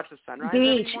something, watch the sunrise.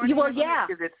 Beach. Every morning, Well,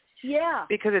 yeah.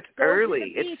 Because it's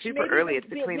early. It's super early. It's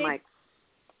between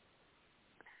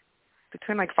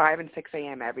between like 5 and 6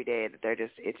 a.m. every day that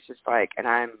it's just like,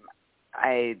 and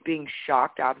being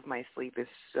shocked out of my sleep is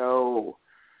so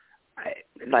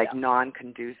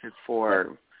non-conducive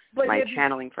for my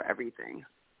channeling for everything.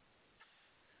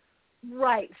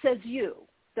 Right, says you,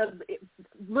 the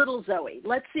little Zoe.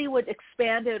 Let's see what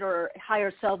expanded or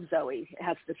higher self Zoe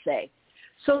has to say.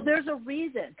 So there's a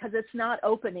reason, because it's not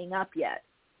opening up yet.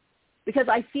 Because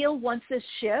I feel once this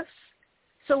shifts,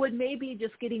 so it may be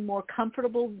just getting more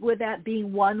comfortable with that,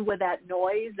 being one with that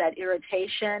noise, that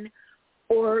irritation,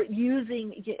 or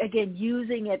using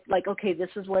it like, okay, this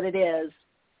is what it is.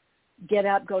 Get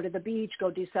up, go to the beach,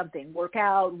 go do something, work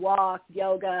out, walk,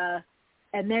 yoga,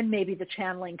 and then maybe the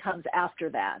channeling comes after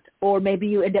that. Or maybe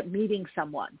you end up meeting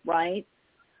someone, right?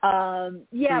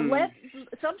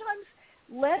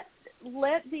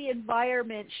 Let the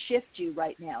environment shift you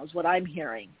right now is what I'm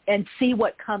hearing, and see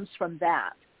what comes from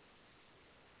that.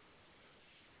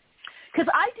 Because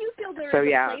I do feel there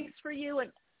is a place for you,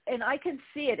 and I can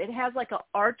see it. It has like an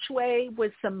archway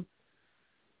with some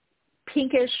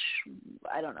pinkish,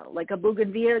 I don't know, like a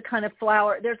bougainvillea kind of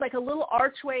flower. There's like a little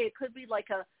archway. It could be like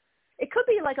a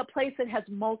place that has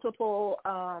multiple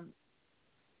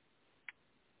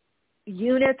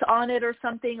units on it or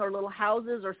something, or little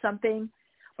houses or something.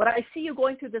 But I see you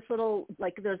going through this little,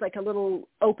 like there's like a little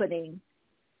opening.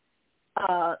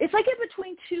 It's like in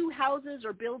between two houses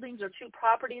or buildings or two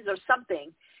properties or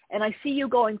something, and I see you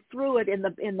going through it in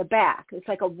the back. It's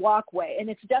like a walkway, and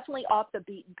it's definitely off the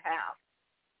beaten path.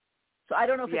 So I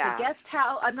don't know if it's a guest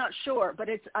house. I'm not sure, but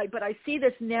I see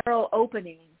this narrow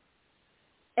opening,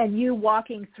 and you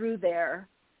walking through there.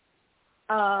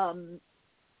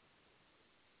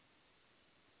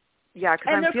 Yeah,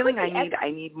 because I'm feeling I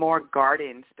need more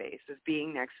garden space. As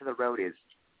being next to the road is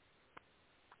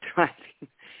driving.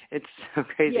 It's so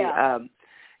crazy. Yeah.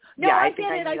 I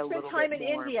get it. I spent time in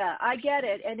more. India. I get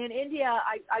it. And in India,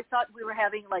 I thought we were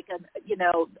having like a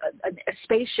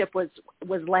spaceship was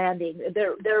landing.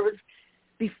 There was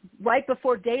right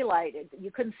before daylight.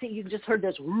 You couldn't see. You just heard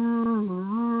this.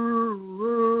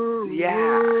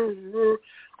 Yeah.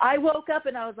 I woke up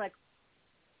and I was like,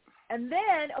 and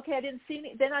then I didn't see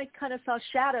any. Then I kind of saw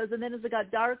shadows, and then as it got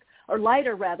dark or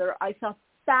lighter rather, I saw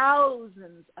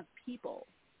thousands of people.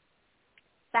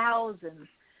 Thousands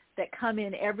that come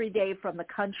in every day from the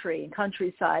country and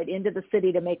countryside into the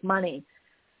city to make money.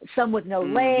 Some with no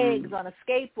legs, on a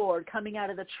skateboard, coming out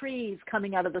of the trees,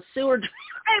 coming out of the sewer.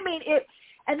 I mean, it.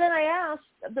 And then I asked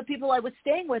the people I was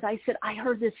staying with, I said, I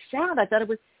heard this sound. I thought it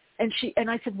was, and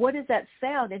I said, what is that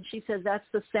sound? And she says, that's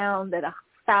the sound that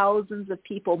thousands of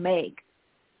people make.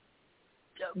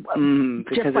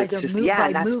 Because by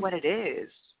it's that's what it is.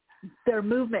 Their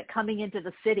movement coming into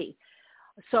the city.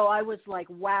 So I was like,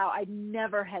 wow, I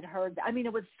never had heard that. I mean,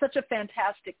 it was such a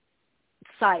fantastic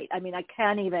sight. I mean, I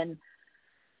can't even,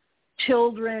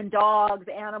 children, dogs,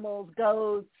 animals,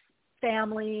 goats,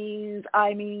 families,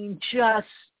 I mean, just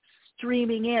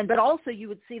streaming in. But also you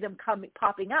would see them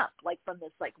popping up, like from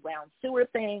this like round sewer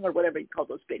thing or whatever you call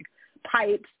those big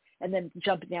pipes, and then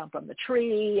jumping down from the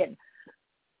tree. And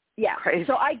yeah, crazy.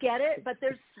 So I get it, but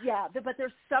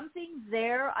there's something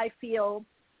there I feel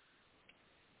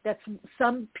that's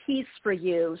some peace for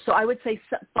you. So I would say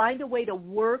find a way to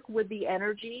work with the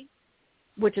energy,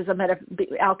 which is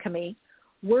alchemy.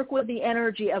 Work with the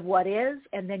energy of what is,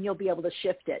 and then you'll be able to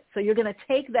shift it. So you're going to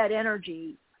take that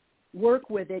energy, work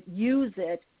with it, use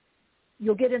it.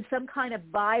 You'll get in some kind of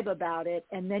vibe about it,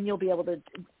 and then you'll be able to,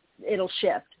 it'll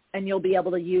shift, and you'll be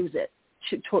able to use it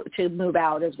to move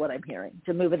out is what I'm hearing,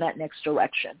 to move in that next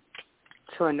direction.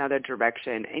 To another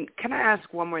direction. And can I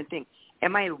ask one more thing?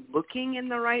 Am I looking in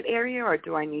the right area, or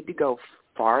do I need to go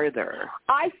farther?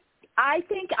 I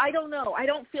think, I don't know. I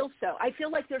don't feel so. I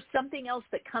feel like there's something else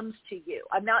that comes to you.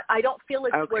 I don't feel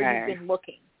it's where you've been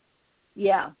looking.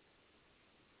 Yeah.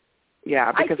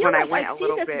 Yeah, because when I went a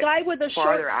little bit guy with a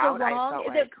farther out, sarong, I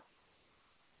felt like...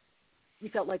 You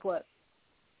felt like what?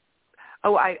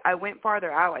 Oh, I went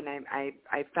farther out, and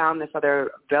I found this other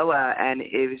villa, and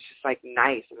it was just, like,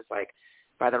 nice. It was, like,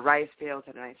 by the rice fields,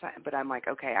 and but I'm like,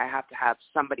 okay, I have to have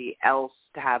somebody else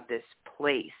to have this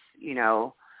place, you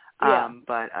know. Yeah.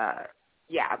 But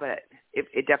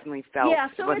it definitely felt,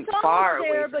 so it wasn't it's far away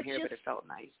there, from here, but it felt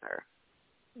nicer.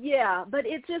 Yeah, but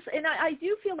it just, and I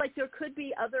do feel like there could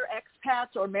be other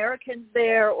expats or Americans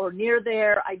there or near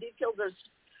there. I do feel there's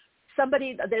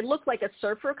somebody, they look like a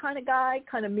surfer kind of guy,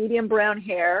 kind of medium brown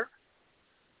hair,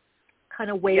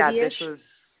 kind of wavy-ish. Yeah, this was,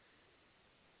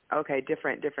 okay,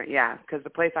 different, yeah, because the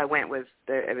place I went was,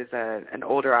 it was an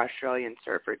older Australian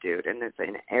surfer dude, and it's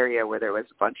an area where there was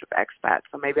a bunch of expats,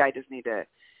 so maybe I just need to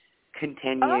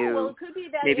continue, it could be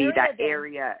that maybe area that then.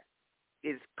 area.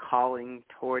 is calling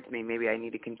towards me. Maybe I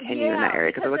need to continue in that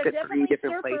area because I looked at 3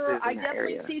 different places in that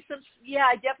area.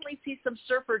 I definitely see some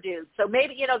surfer dudes. So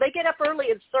maybe, they get up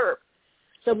early and surf.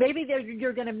 So maybe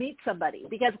you're going to meet somebody,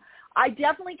 because I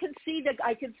definitely can see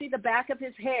the back of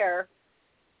his hair.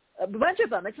 A bunch of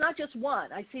them. It's not just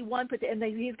one. I see one, and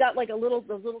he's got like those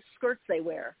little skirts they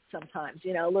wear sometimes.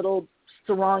 A little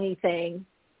sarongi thing.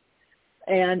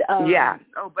 And yeah.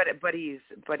 Oh, but he's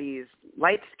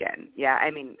light skinned. Yeah. I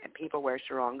mean, people wear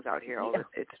sarongs out here. Yeah.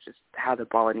 It's just how the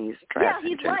Balinese dress. Yeah,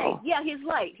 he's light. Yeah, he's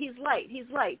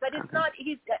light. But it's not.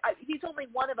 He's only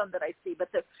one of them that I see. But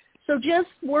so just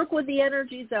work with the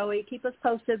energy, Zoe. Keep us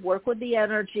posted. Work with the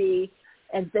energy,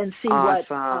 and then see what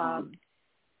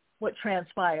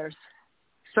transpires.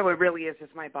 So it really is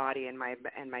just my body and my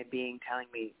being telling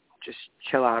me just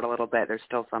chill out a little bit. There's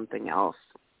still something else.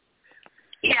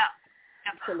 Yeah.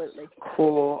 Absolutely.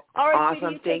 Cool. All right,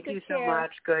 awesome. Thank you so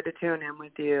much. Good to tune in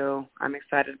with you. I'm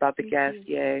excited about the guest.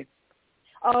 Yay.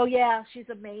 Oh, yeah. She's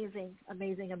amazing.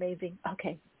 Amazing, amazing.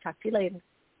 Okay. Talk to you later.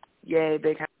 Yay.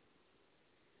 Big hug.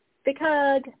 Big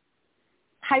hug.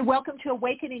 Hi. Welcome to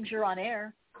Awakenings. You're on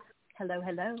air. Hello,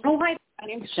 hello. Oh, hi. My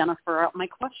name's Jennifer. My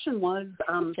question was,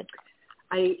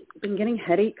 I've been getting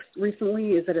headaches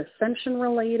recently. Is it ascension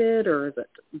related, or is it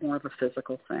more of a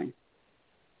physical thing?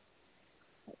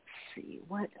 See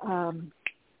what well,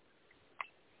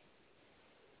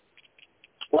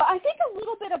 I think a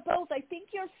little bit of both. I think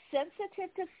you're sensitive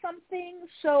to something,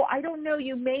 so I don't know,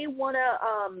 you may want to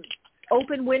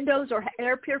open windows or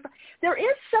air purify. There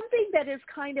is something that is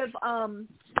kind of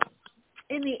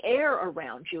in the air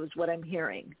around you is what I'm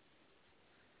hearing.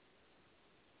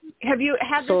 Have you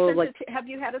had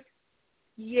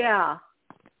yeah.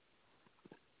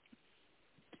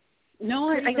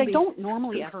 No, I don't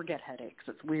normally ever get headaches.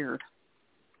 It's weird.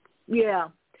 Yeah.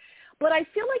 But I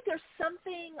feel like there's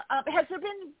something, has there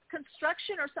been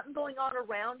construction or something going on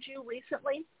around you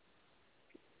recently?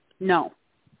 No.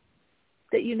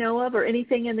 That you know of, or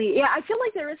anything I feel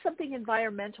like there is something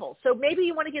environmental. So maybe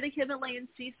you want to get a Himalayan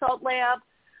sea salt lab.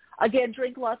 Again,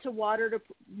 drink lots of water to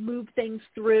move things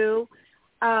through.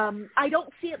 I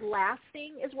don't see it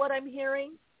lasting is what I'm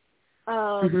hearing.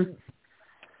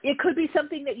 It could be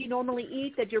something that you normally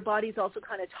eat that your body's also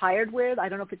kind of tired with. I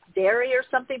don't know if it's dairy or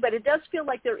something, but it does feel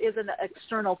like there is an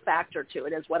external factor to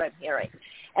it is what I'm hearing.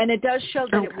 And it does show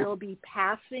that it will be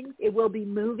passing. It will be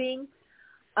moving.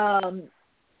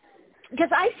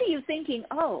 Because I see you thinking,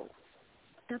 oh,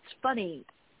 that's funny.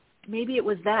 Maybe it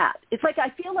was that. It's like I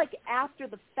feel like after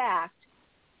the fact,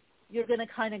 you're going to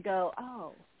kind of go,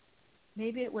 oh,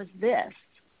 maybe it was this.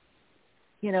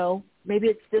 Maybe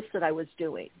it's this that I was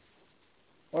doing.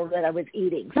 Or that I was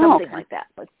eating, something like that.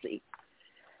 Let's see.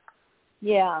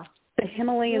 Yeah. The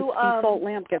Himalayan sea salt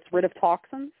lamp gets rid of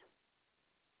toxins?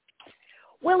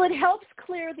 Well, it helps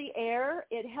clear the air.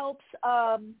 It helps,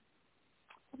 let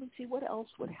me see, what else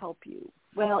would help you?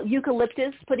 Well,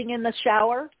 eucalyptus, putting in the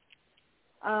shower.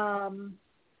 Yeah,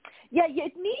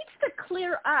 it needs to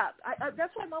clear up.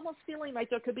 That's why I'm almost feeling like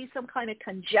there could be some kind of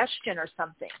congestion or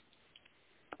something.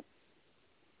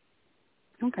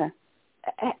 Okay.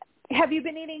 Have you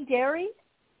been eating dairy?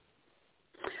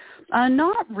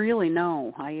 Not really,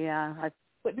 no. I've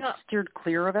steered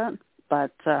clear of it,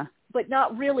 but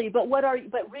not really. But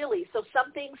really? So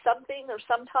something, or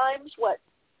sometimes what?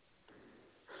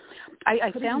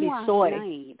 I found last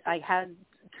night I had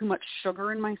too much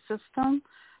sugar in my system.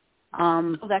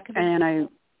 That could be. And I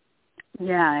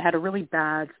had a really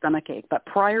bad stomach ache. But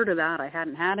prior to that, I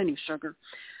hadn't had any sugar,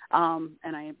 and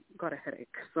I got a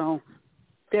headache. So.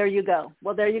 There you go.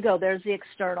 Well, there you go. There's the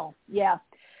external. Yeah.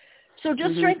 So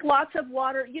just drink lots of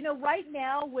water. Right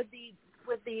now with the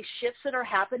shifts that are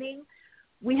happening,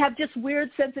 we have just weird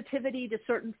sensitivity to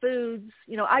certain foods.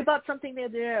 I bought something the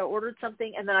other day, I ordered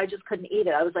something, and then I just couldn't eat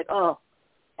it. I was like, oh.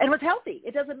 And it was healthy.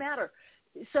 It doesn't matter.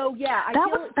 So, yeah.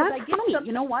 That's funny.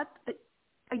 You know what?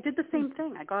 I did the same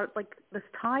thing. I got, like, this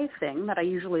Thai thing that I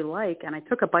usually like, and I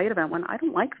took a bite of it and went, I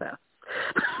don't like this.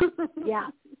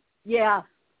 Yeah. Yeah.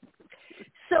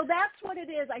 So that's what it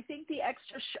is. I think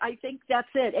I think that's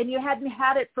it. And you hadn't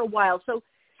had it for a while. So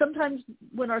sometimes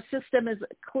when our system is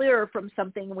clear from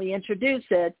something, we introduce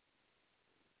it,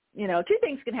 two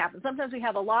things can happen. Sometimes we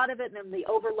have a lot of it and then the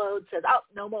overload says, oh,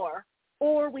 no more.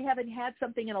 Or we haven't had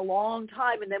something in a long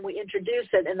time and then we introduce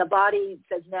it and the body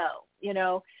says no,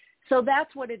 So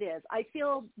that's what it is. I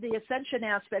feel the ascension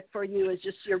aspect for you is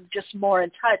you're just more in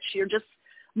touch. You're just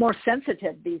more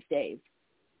sensitive these days.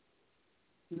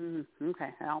 Okay,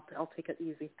 I'll take it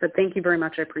easy. But thank you very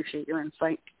much. I appreciate your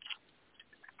insight.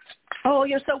 Oh,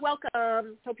 you're so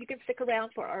welcome. Hope you can stick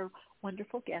around for our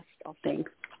wonderful guest. Thanks.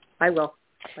 I will.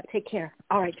 But take care.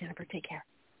 All right, Jennifer, take care.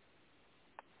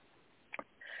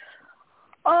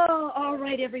 Oh, all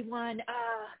right, everyone.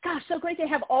 Gosh, so great to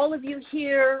have all of you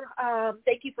here.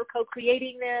 Thank you for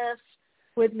co-creating this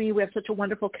with me. We have such a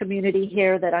wonderful community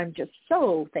here that I'm just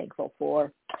so thankful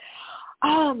for.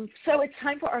 So it's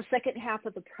time for our second half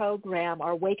of the program.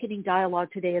 Our Awakening Dialogue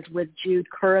today is with Jude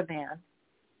Currivan,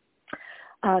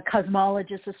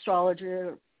 cosmologist,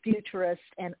 astrologer, futurist,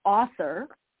 and author.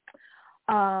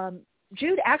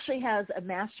 Jude actually has a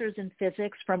master's in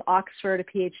physics from Oxford, a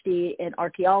PhD in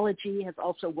archaeology, has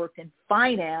also worked in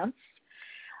finance.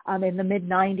 In the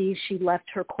mid-90s, she left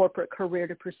her corporate career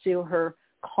to pursue her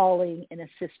calling in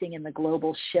assisting in the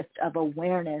global shift of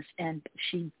awareness, and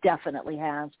she definitely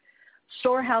has.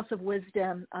 Storehouse of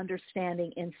wisdom,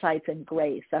 understanding, insights, and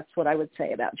grace. That's what I would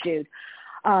say about Jude.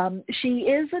 She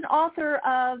is an author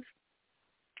of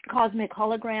Cosmic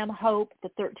Hologram, Hope, The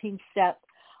 13th Step,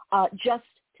 just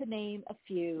to name a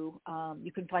few.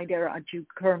 You can find her on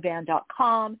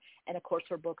judecurrivan.com, and of course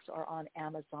her books are on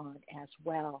Amazon as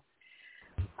well.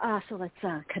 So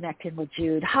let's connect in with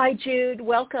Jude. Hi, Jude.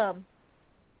 Welcome.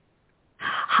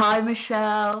 Hi,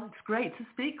 Michelle. It's great to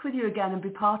speak with you again and be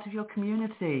part of your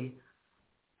community.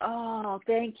 Oh,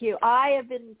 thank you. I have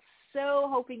been so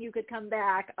hoping you could come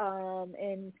back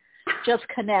and just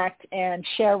connect and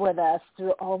share with us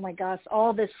through, oh my gosh,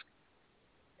 all this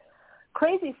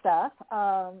crazy stuff,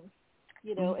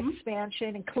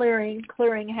 expansion and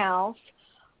clearing house.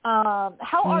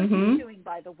 How are you doing,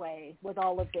 by the way, with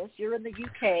all of this? You're in the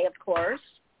UK, of course.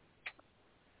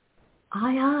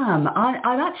 I am.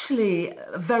 I'm actually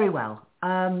very well.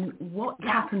 What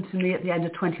happened to me at the end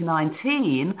of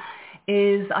 2019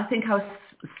 is, I think I was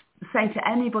saying to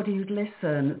anybody who'd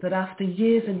listen, that after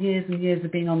years and years and years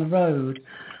of being on the road,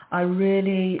 I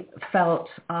really felt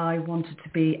I wanted to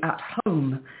be at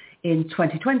home in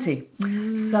 2020.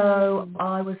 So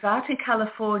I was out in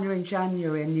California in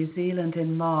January and New Zealand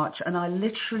in March, and I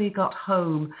literally got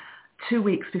home 2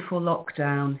 weeks before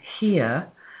lockdown here.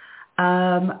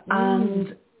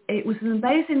 And it was an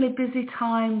amazingly busy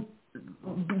time,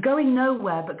 going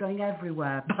nowhere but going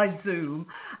everywhere by Zoom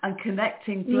and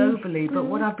connecting globally. But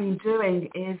what I've been doing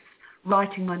is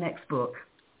writing my next book.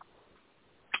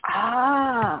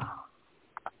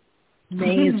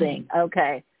 Amazing.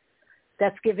 Okay.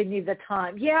 That's giving you the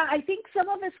time. Yeah, I think some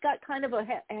of us got kind of a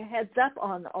heads up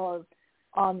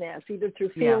on this, either through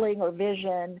feeling or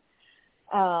vision,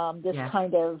 this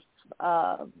kind of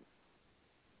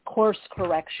course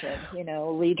correction,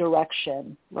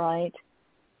 redirection, right?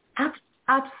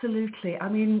 Absolutely. I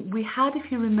mean, we had,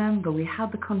 if you remember, we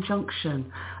had the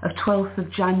conjunction of 12th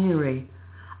of January,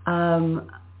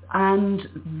 and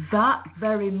that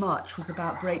very much was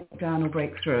about breakdown or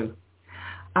breakthrough.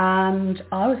 And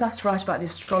I was asked to write about the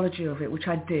astrology of it, which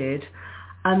I did,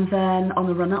 and then on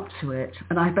the run up to it.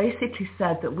 And I basically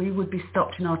said that we would be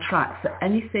stopped in our tracks, that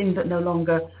anything that no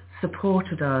longer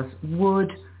supported us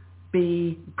would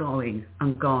be going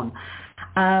and gone.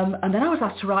 And then I was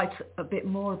asked to write a bit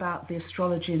more about the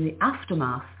astrology in the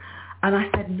aftermath. And I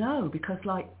said no, because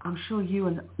like I'm sure you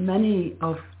and many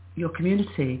of your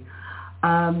community,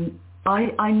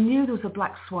 I knew there was a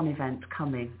black swan event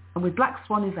coming. And with black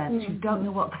swan events, you don't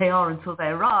know what they are until they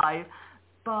arrive,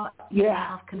 but you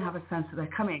can have a sense that they're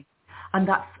coming. And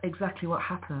that's exactly what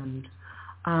happened.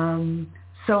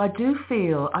 So I do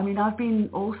feel, I mean, I've been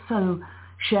also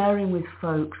sharing with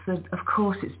folks that, of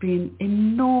course, it's been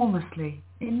enormously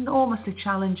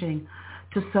challenging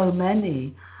to so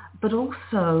many. But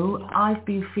also, I've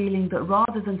been feeling that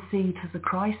rather than seeing it as a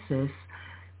crisis,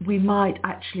 we might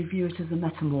actually view it as a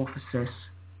metamorphosis,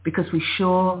 because we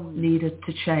sure needed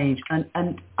to change.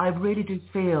 And I really do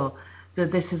feel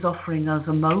that this is offering us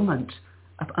a moment,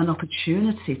 an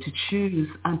opportunity to choose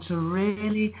and to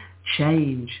really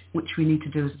change, which we need to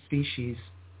do as a species.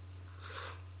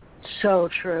 So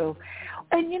true.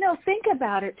 And, think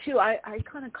about it, too. I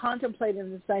kind of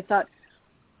contemplated this. I thought,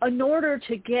 in order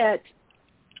to get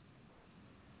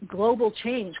global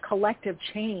change, collective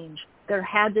change, there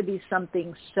had to be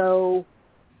something so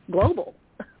global,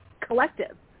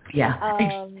 collective.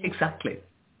 Yeah, exactly.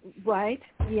 Right?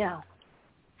 Yeah.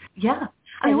 Yeah.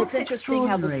 And what's it's interesting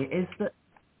how is that...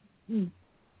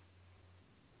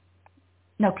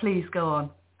 No, please go on.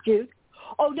 Jude?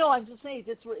 Oh, no, I'm just saying,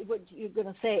 that's what you're going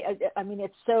to say. I mean,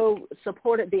 it's so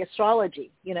supported, the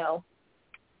astrology, Yeah.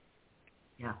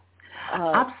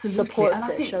 Absolutely. Supports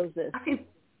and it, shows this. I think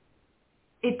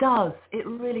it does. It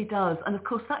really does. And, of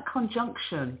course, that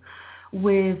conjunction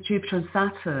with Jupiter and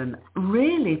Saturn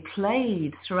really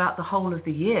played throughout the whole of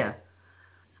the year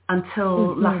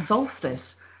until last solstice.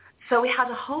 So we had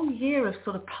a whole year of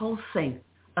sort of pulsing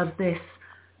of this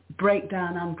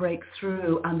breakdown and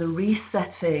breakthrough and the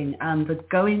resetting and the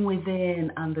going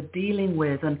within and the dealing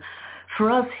with. And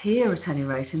for us here, at any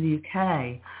rate, in the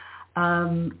UK,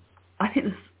 I think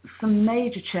there's some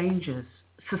major changes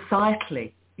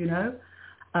societally,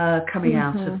 coming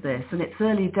out of this. And it's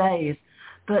early days,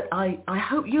 but I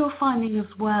hope you're finding as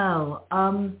well,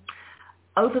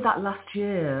 over that last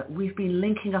year, we've been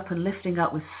linking up and lifting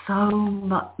up with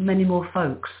so many more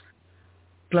folks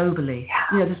globally.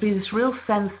 There's been this real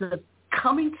sense of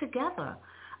coming together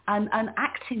and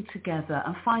acting together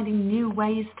and finding new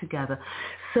ways together.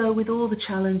 So with all the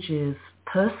challenges,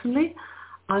 personally,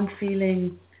 I'm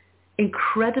feeling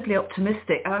incredibly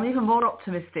optimistic, and I'm even more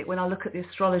optimistic when I look at the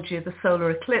astrology of the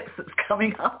solar eclipse that's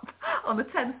coming up on the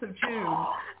 10th of June.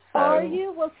 Are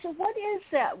you? Well, so what is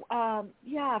that?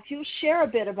 If you share a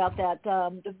bit about that.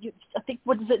 I think,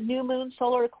 what is it, new moon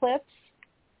solar eclipse?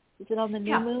 Is it on the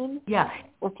new moon? Yeah.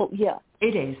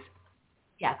 It is.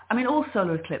 Yeah. I mean, all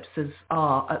solar eclipses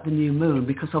are at the new moon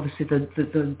because obviously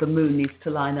the moon needs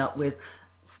to line up with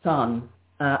sun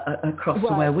across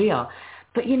from where we are.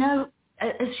 But,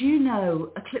 as you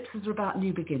know, eclipses are about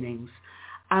new beginnings.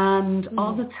 And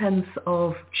on the 10th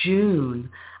of June,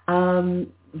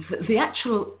 the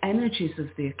actual energies of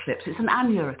the eclipse, it's an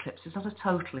annular eclipse, it's not a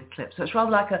total eclipse. So it's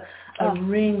rather like a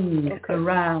ring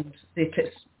around the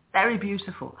eclipse. Very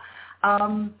beautiful.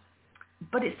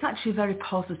 But it's actually a very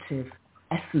positive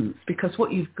essence because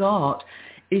what you've got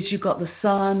is you've got the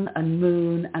sun and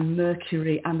moon and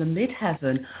Mercury and the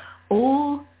midheaven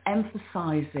all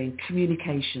emphasizing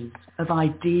communications of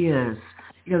ideas,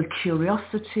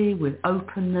 curiosity with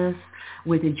openness,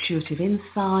 with intuitive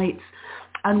insights,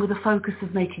 and with a focus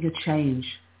of making a change,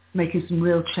 making some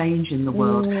real change in the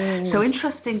world. So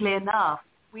interestingly enough,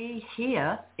 we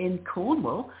here in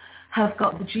Cornwall have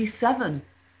got the G7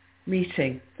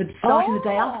 meeting starting the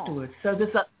day afterwards. So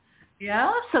there's a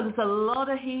lot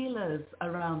of healers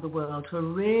around the world who are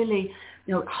really,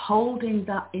 holding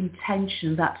that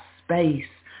intention, that space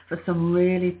for some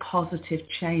really positive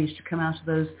change to come out of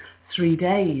those 3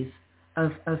 days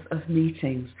of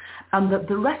meetings. And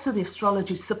the rest of the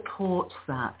astrology supports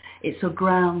that. It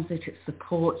surrounds it, it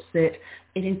supports it,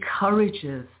 it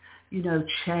encourages,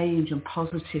 change and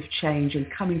positive change and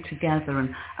coming together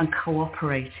and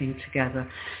cooperating together.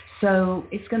 So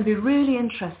it's going to be really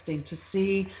interesting to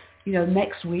see,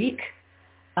 next week,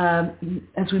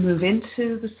 as we move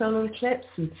into the solar eclipse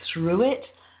and through it,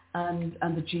 and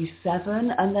the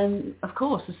G7, and then, of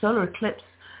course, the solar eclipse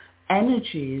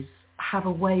energies have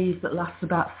a wave that lasts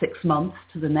about 6 months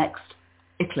to the next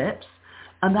eclipse,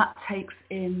 and that takes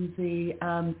in the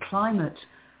climate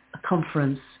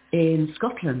conference in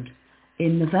Scotland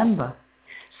in November.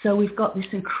 So we've got this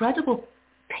incredible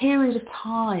period of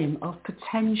time of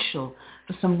potential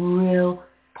for some real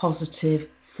positive,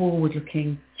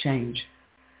 forward-looking change.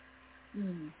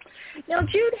 Now,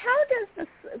 Jude, how does this,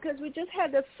 because we just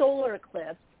had the solar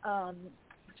eclipse,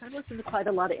 which I listened to quite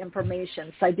a lot of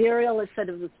information. Sidereal is said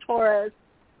it was Taurus,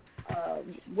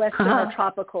 Western or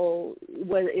tropical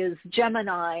is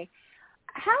Gemini.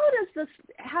 What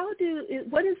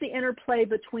is the interplay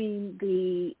between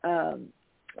the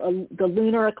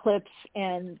lunar eclipse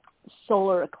and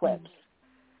solar eclipse?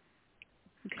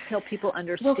 You can help people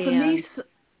understand. Well, for me,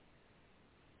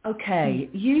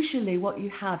 usually what you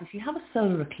have, if you have a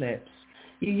solar eclipse,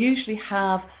 you usually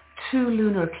have 2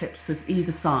 lunar eclipses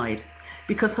either side,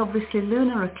 because obviously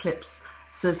lunar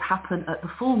eclipses happen at the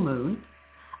full moon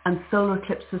and solar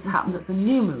eclipses happen at the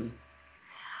new moon.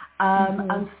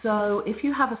 And so if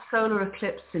you have a solar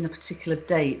eclipse in a particular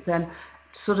date, then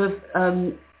sort of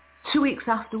 2 weeks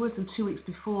afterwards and 2 weeks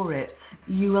before it,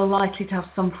 you are likely to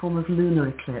have some form of lunar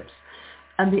eclipse.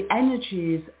 And the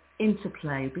energies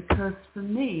interplay, because for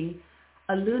me,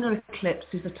 a lunar eclipse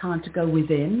is a time to go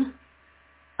within,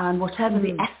 and whatever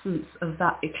the essence of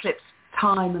that eclipse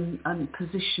time and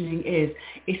positioning is,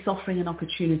 it's offering an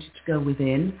opportunity to go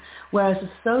within, whereas a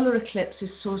solar eclipse is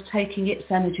sort of taking its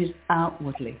energies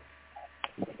outwardly.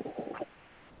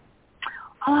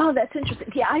 Oh, that's interesting.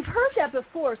 Yeah, I've heard that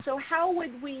before. So how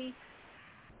would we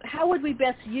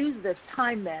best use this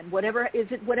time then?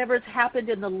 Whatever's happened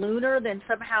in the lunar, then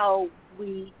somehow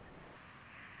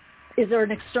is there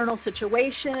an external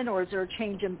situation, or is there a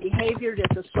change in behavior? Does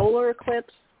the solar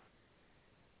eclipse?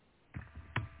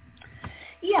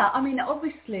 Yeah, I mean,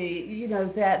 obviously,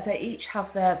 they each have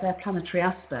their planetary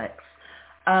aspects.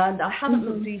 And I haven't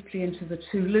looked deeply into the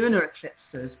 2 lunar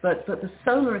eclipses, but the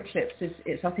solar eclipse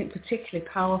is, I think, particularly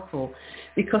powerful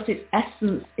because its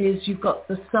essence is you've got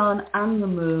the sun and the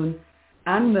moon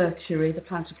and Mercury, the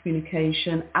planet of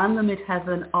communication, and the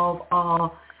midheaven of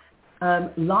our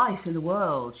life in the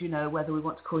world, whether we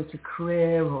want to call it a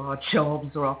career or our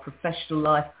jobs or our professional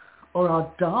life or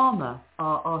our dharma,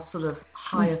 our sort of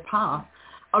higher path,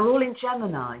 are all in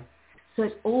Gemini. So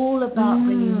it's all about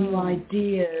bringing new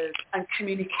ideas and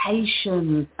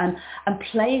communications and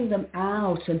playing them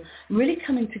out and really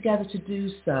coming together to do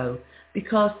so.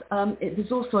 Because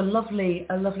there's also a lovely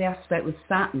aspect with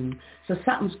Saturn. So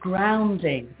Saturn's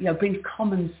grounding, brings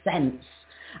common sense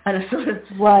and a sort of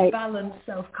balanced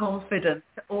self-confidence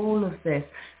to all of this.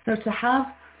 So to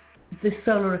have this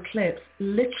solar eclipse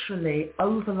literally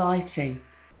overlighting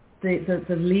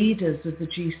the leaders of the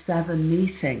G7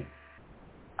 meeting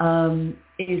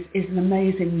is an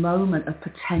amazing moment of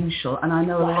potential. And I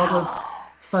know a lot of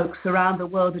folks around the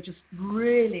world are just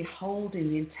really holding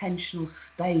the intentional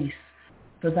space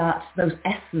for those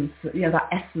essence, that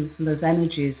essence and those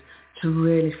energies to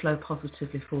really flow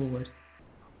positively forward.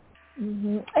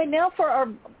 Mm-hmm. And now for our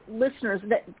listeners,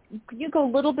 could you go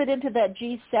a little bit into that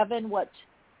G7? What?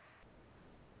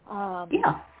 Well,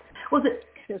 the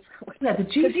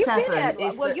G7.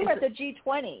 You were at the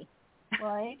G20,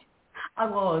 right? I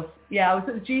was. I was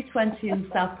at the G20 in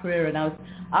South Korea, and I was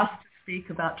asked to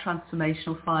speak about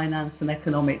transformational finance and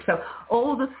economics. So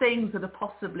all the things that are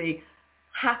possibly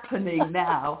happening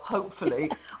now, hopefully,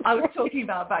 I was talking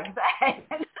about back then.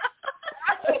 I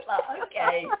was like,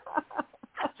 okay.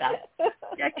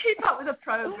 Keep up with the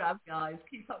program, guys.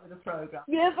 Keep up with the program.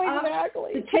 Yes,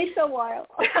 exactly. It takes a while.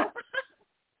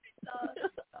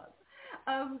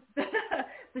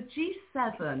 The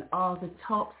G7 are the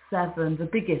top 7, the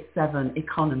biggest 7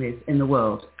 economies in the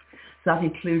world. So that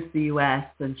includes the US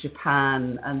and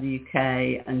Japan and the UK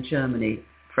and Germany,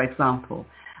 for example.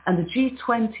 And the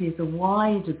G20 is a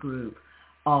wider group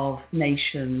of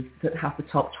nations that have the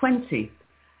top 20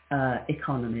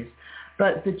 economies.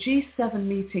 But the G7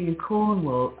 meeting in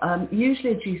Cornwall,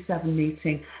 usually a G7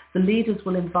 meeting, the leaders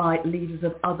will invite leaders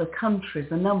of other countries,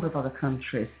 a number of other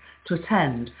countries, to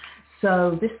attend.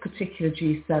 So this particular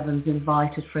G7's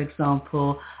invited, for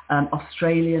example,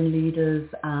 Australian leaders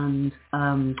and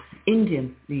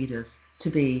Indian leaders to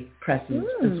be present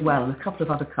as well, and a couple of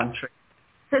other countries.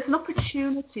 So it's an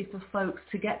opportunity for folks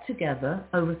to get together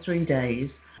over 3 days,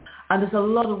 and there's a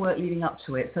lot of work leading up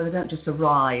to it, so they don't just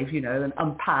arrive, and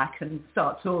unpack and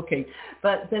start talking.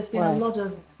 But there's been a lot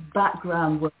of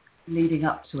background work leading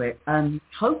up to it, and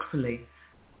hopefully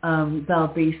there'll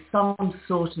be some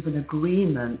sort of an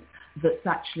agreement that's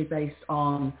actually based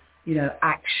on,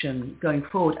 action going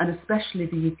forward, and especially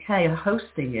the UK are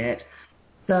hosting it.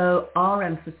 So our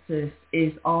emphasis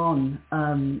is on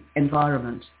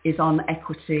environment, is on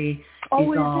equity,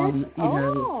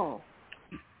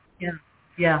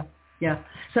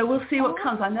 So we'll see what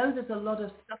comes. I know there's a lot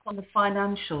of stuff on the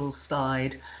financial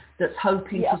side that's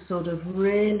hoping to sort of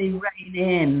really rein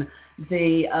in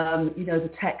the, the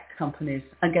tech companies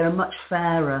and get a much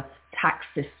fairer tax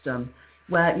system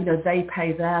where, they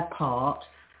pay their part,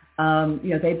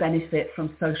 they benefit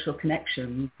from social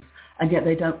connections, and yet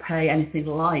they don't pay anything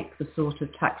like the sort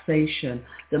of taxation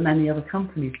that many other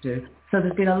companies do. So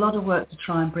there's been a lot of work to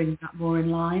try and bring that more in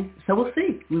line. So we'll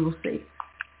see. We will see.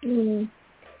 Mm.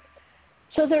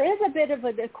 So there is a bit of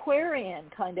an Aquarian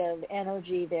kind of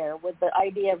energy there with the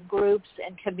idea of groups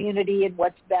and community and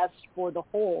what's best for the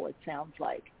whole, it sounds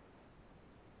like.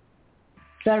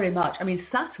 Very much. I mean,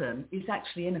 Saturn is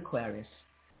actually in Aquarius.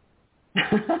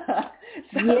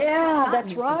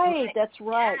 That's right. That's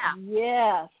right.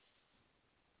 Yes.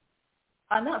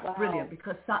 And that's brilliant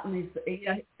because Saturn is,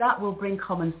 that will bring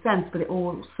common sense, but it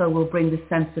also will bring the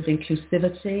sense of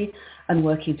inclusivity and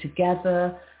working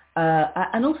together,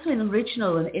 and also in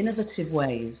original and innovative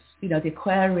ways. The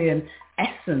Aquarian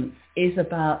essence is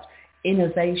about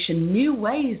innovation, new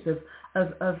ways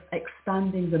of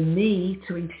expanding the me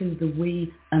to include the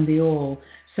we and the all.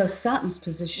 So Saturn's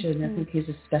position, I think, is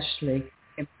especially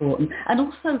important. And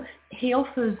also, he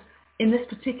offers, in this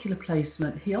particular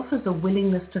placement, he offers a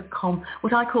willingness to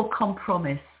what I call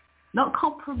compromise. Not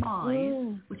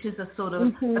compromise, which is a sort of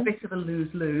a bit of a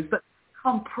lose-lose, but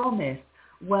compromise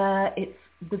where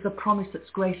there's a promise that's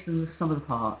greater than the sum of the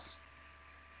parts.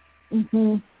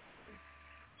 Mm-hmm.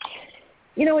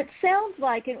 It sounds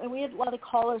like, and we had a lot of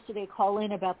callers today call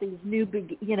in about these new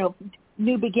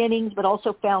beginnings, but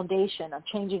also foundation. I'm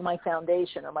changing my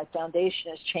foundation, or my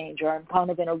foundation has changed, or I'm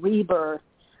kind of in a rebirth.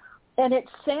 And it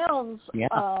sounds,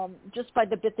 just by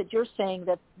the bit that you're saying,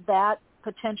 that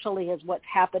potentially is what's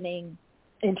happening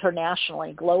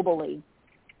internationally, globally,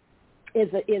 is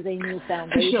a new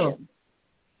foundation. Sure.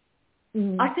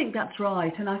 I think that's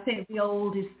right, and I think the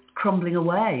old is crumbling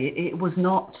away. It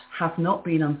has not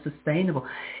been unsustainable.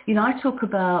 I talk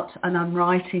about, and I'm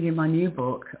writing in my new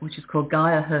book, which is called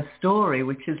Gaia, Her Story,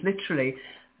 which is literally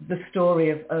the story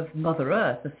of Mother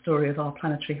Earth, the story of our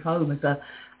planetary home as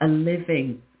a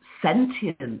living,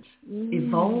 sentient,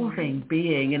 evolving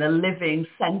being in a living,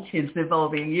 sentient,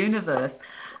 evolving universe.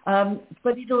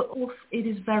 But it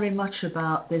is very much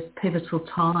about this pivotal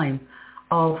time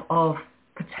of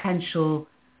potential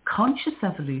conscious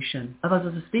evolution of us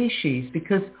as a species,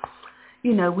 because,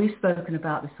 we've spoken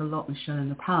about this a lot, Michelle, in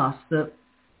the past, that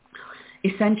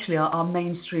essentially our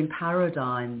mainstream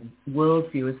paradigm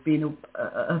worldview has been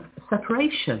a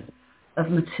separation of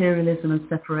materialism and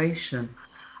separation.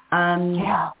 And,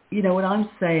 what I'm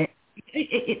saying,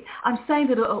 I'm saying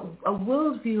that a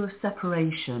worldview of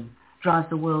separation drives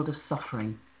a world of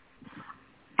suffering.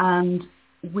 And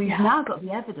we've now got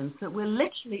the evidence that we're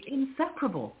literally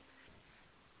inseparable.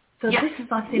 So this is,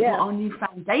 I think, what our new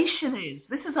foundation is.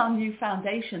 This is our new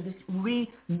foundation, this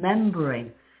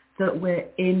remembering that we're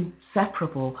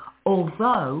inseparable,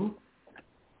 although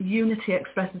unity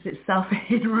expresses itself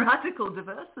in radical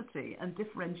diversity and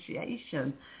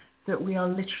differentiation, that we are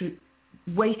literally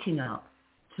waking up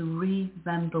to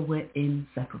remember we're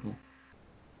inseparable.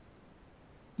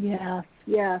 Yes.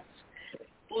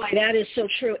 Boy, that is so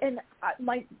true. And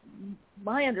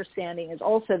my understanding is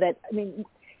also that,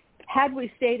 had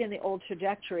we stayed in the old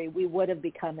trajectory, we would have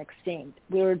become extinct.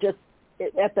 We were just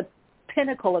at the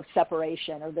pinnacle of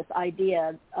separation, or this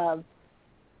idea of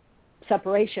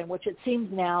separation, which it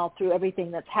seems now through everything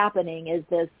that's happening is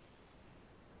this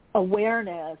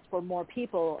awareness for more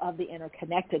people of the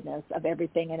interconnectedness of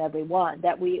everything and everyone,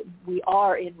 that we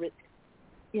are in,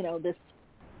 this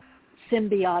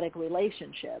symbiotic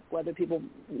relationship, whether people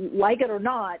like it or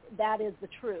not. That is the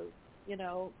truth.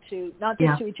 To not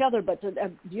just to each other, but to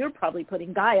you're probably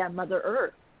putting Gaia on Mother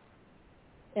Earth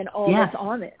and all that's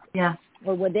on it,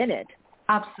 or within it.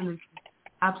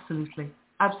 Absolutely.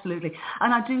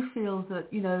 And I do feel that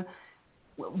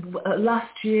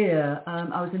last year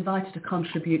I was invited to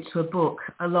contribute to a book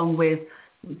along with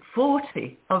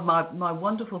 40 of my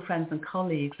wonderful friends and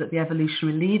colleagues at the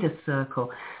Evolutionary Leaders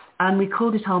Circle, and we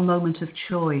called it Our Moment of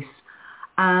Choice.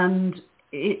 And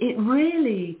it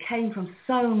really came from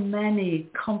so many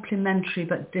complementary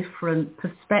but different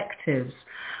perspectives.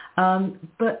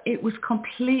 But it was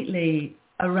completely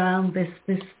around this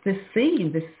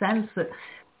theme, this sense that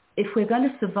if we're going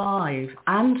to survive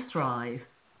and thrive,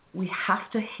 we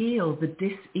have to heal the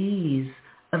dis-ease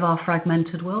of our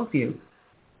fragmented worldview,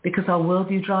 because our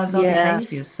worldview drives our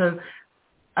behavior. So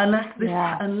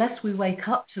unless we wake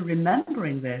up to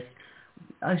remembering this,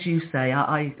 as you say,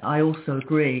 I also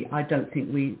agree. I don't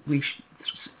think we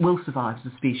will survive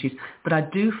as a species, but I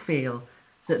do feel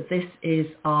that this is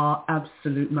our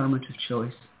absolute moment of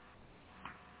choice.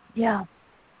 Yeah.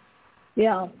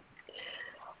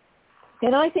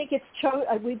 And I think it's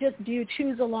do you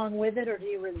choose along with it, or do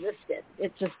you resist it?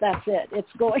 It's just, that's it.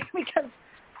 It's going, because,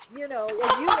 as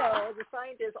a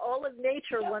scientist, all of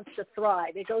nature wants to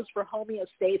thrive. It goes for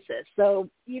homeostasis. So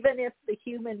even if the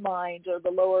human mind or the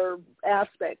lower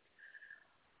aspect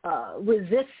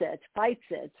resists it, fights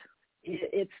it,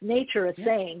 it's nature is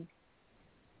saying,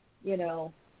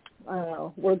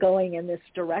 we're going in this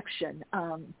direction.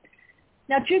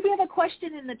 Now, Jude, we have a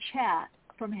question in the chat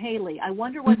from Haley. I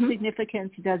wonder what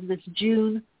significance does this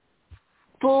June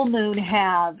full moon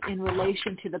have in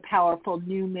relation to the powerful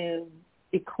new moon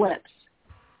eclipse?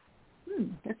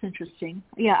 That's interesting.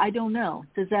 Yeah, I don't know.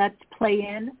 Does that play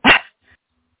in?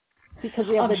 Because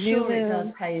we have the new moon. It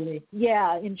does, Haley.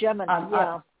 Yeah, in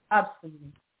Gemini.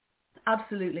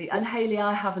 Absolutely. And Haley,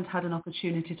 I haven't had an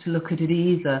opportunity to look at it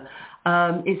either.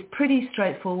 It's pretty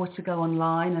straightforward to go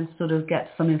online and sort of get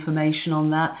some information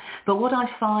on that. But what I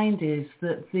find is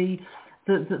that the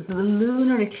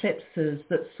lunar eclipses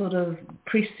that sort of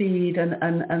precede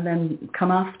and then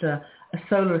come after a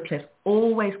solar eclipse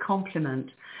always complement.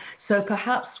 So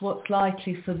perhaps what's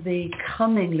likely for the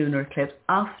coming lunar eclipse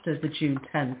after the June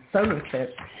 10th solar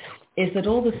eclipse is that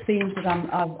all the themes that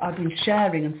I've been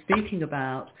sharing and speaking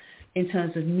about in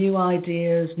terms of new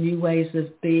ideas, new ways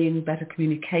of being, better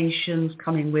communications,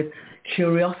 coming with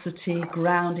curiosity,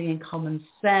 grounding in common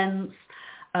sense,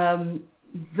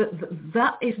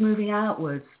 that is moving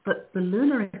outwards. But the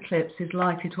lunar eclipse is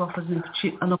likely to offer us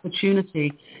an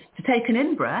opportunity to take an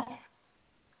in-breath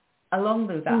along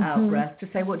with that out-breath to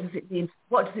say, what does it mean?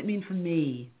 What does it mean for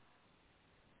me?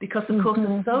 Because, of course,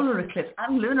 the solar eclipse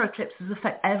and lunar eclipses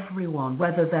affect everyone,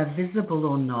 whether they're visible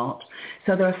or not.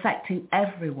 So they're affecting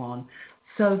everyone.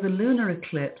 So the lunar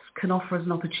eclipse can offer us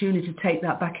an opportunity to take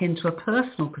that back into a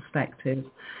personal perspective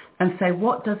and say,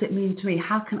 what does it mean to me?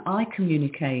 How can I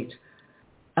communicate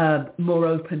more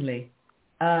openly?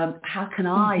 How can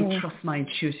I trust my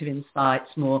intuitive insights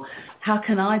more? How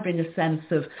can I bring a sense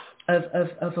of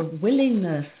a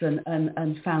willingness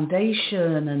and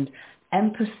foundation and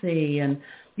empathy and,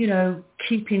 you know,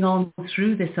 keeping on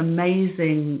through this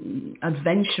amazing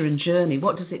adventure and journey?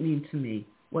 What does it mean to me?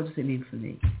 What does it mean for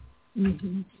me?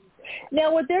 Mm-hmm.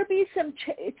 Now, would there be some,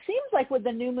 it seems like with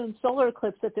the new moon solar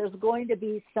eclipse that there's going to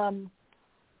be some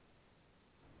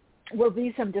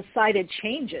decided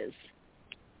changes,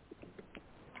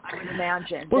 I would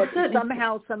imagine. Well, that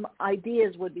somehow some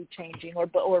ideas would be changing or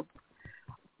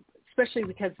especially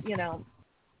because, you know,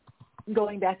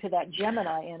 going back to that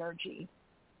Gemini energy.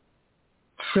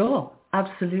 Sure,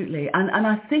 absolutely. And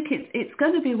I think it's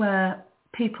going to be where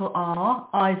people are,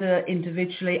 either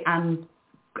individually and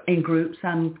in groups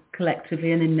and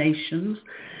collectively and in nations,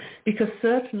 because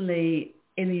certainly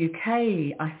in the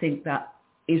UK, I think that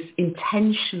is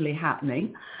intentionally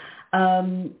happening.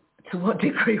 To what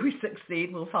degree we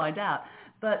succeed, we'll find out.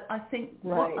 But I think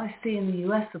what I see in the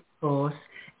US, of course,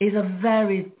 is a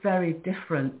very, very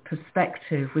different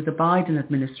perspective with the Biden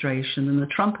administration and the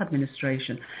Trump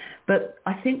administration. But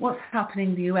I think what's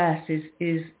happening in the US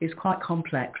is quite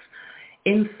complex,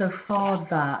 insofar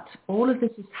that all of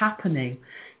this is happening,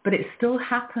 but it's still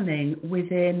happening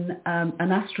within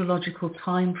an astrological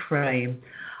time frame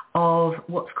of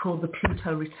what's called the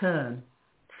Pluto return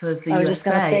for the USA just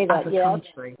say that, as a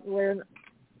country. We're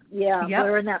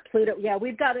in that Pluto. Yeah,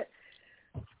 we've got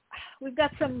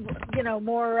some, you know,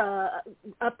 more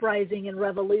uprising and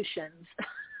revolutions,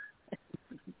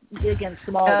 big and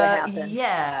small, to happen.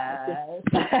 Yes.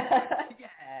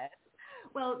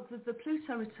 Well, the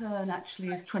Pluto return actually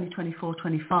is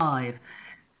 2024-25.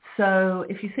 So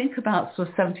if you think about sort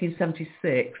of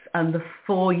 1776 and the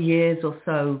 4 years or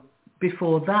so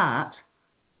before that,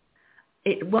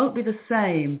 it won't be the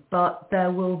same, but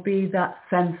there will be that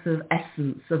sense of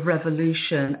essence of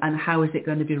revolution, and how is it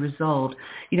going to be resolved?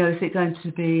 You know, is it going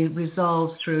to be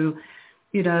resolved through,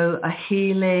 you know, a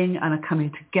healing and a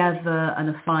coming together and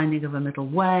a finding of a middle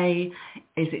way?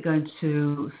 Is it going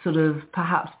to sort of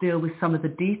perhaps deal with some of the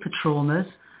deeper traumas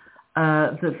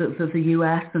that the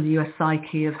US and the US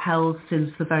psyche have held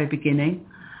since the very beginning?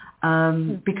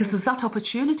 Because there's that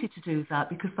opportunity to do that,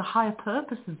 because the higher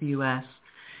purpose of the US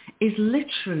is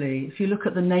literally, if you look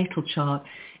at the natal chart,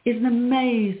 is an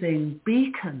amazing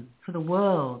beacon for the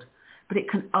world. But it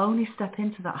can only step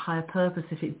into that higher purpose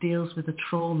if it deals with the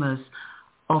traumas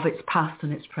of its past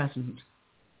and its present.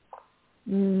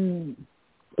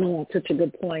 Oh, such a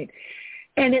good point.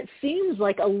 And it seems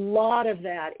like a lot of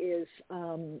that is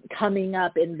coming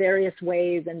up in various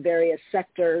ways and various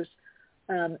sectors.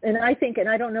 And I think, and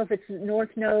I don't know if it's North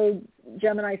Node,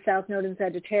 Gemini, South Node, and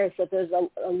Sagittarius, that there's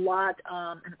a lot,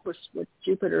 and of course with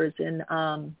Jupiter is in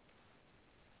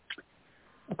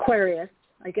Aquarius.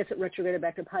 I guess it retrograded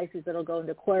back to Pisces, it'll go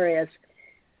into Aquarius.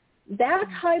 That's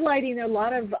highlighting a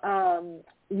lot of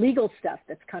legal stuff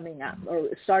that's coming up or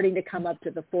starting to come up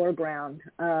to the foreground.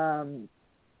 So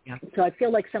I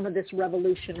feel like some of this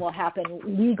revolution will happen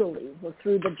legally or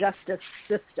through the justice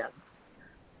system.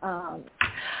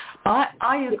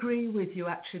 I agree with you,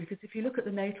 actually, because if you look at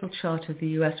the natal chart of the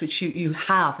US, which you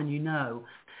have and you know,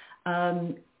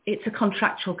 it's a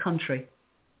contractual country.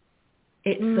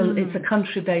 It's a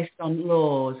country based on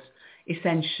laws,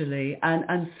 essentially.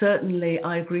 And certainly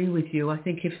I agree with you. I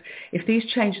think if these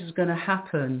changes are going to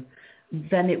happen,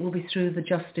 then it will be through the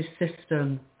justice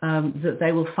system that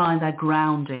they will find their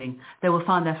grounding. They will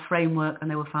find their framework and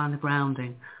they will find the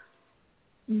grounding.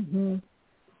 Mm-hmm.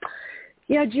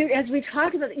 Yeah, Jude, as we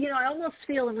talk about, you know, I almost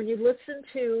feel, and when you listen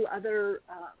to other,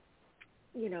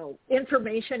 you know,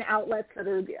 information outlets that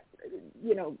are,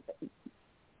 you know,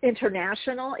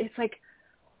 international, it's like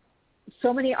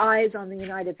so many eyes on the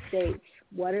United States.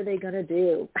 What are they going to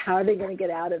do? How are they going to get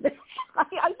out of this?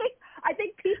 I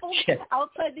think people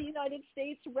outside the United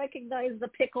States recognize the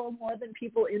pickle more than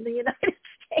people in the United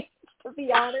States, to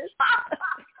be honest.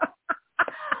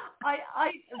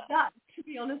 That, to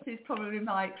be honest, is probably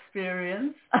my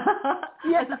experience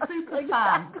as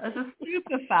a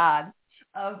super fan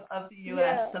of the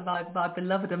US and my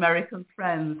beloved American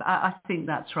friends. I think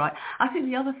that's right. I think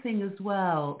the other thing as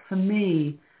well, for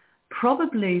me,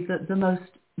 probably the most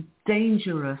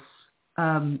dangerous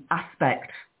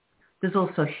aspect, there's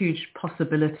also huge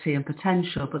possibility and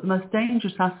potential, but the most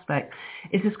dangerous aspect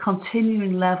is this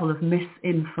continuing level of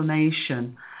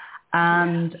misinformation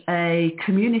and a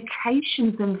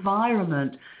communications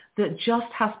environment that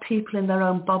just has people in their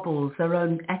own bubbles, their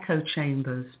own echo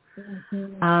chambers.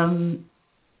 Mm-hmm.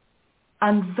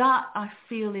 And that, I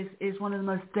feel, is one of the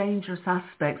most dangerous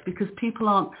aspects, because people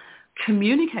aren't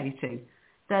communicating.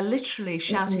 They're literally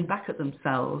shouting back at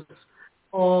themselves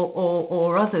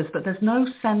or others, but there's no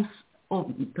sense, or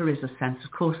there is a sense,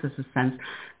 of course there's a sense,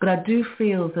 but I do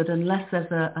feel that unless there's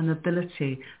an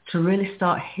ability to really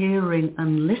start hearing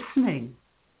and listening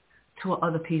to what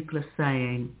other people are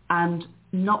saying and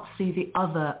not see the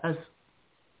other as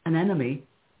an enemy,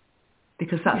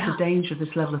 because that's the danger of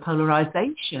this level of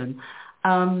polarization.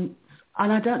 And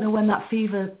I don't know when that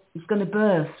fever is going to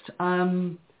burst.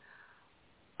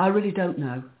 I really don't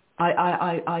know.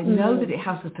 I know that it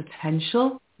has the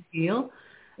potential to heal,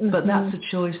 but that's a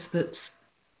choice that's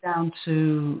down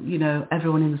to, you know,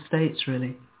 everyone in the States,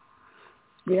 really.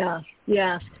 Yeah.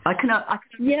 I can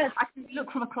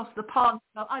look from across the pond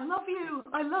and go,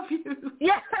 I love you.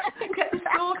 Yeah. Get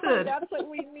sorted. That's what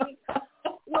we need.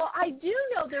 Well, I do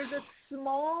know there's a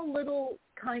small little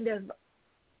kind of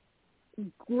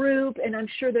group, and I'm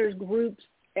sure there's groups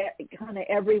kind of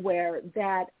everywhere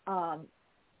that are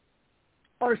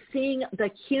seeing the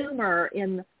humor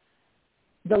in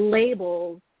the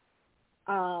labels.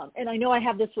 And I know I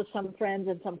have this with some friends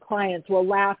and some clients will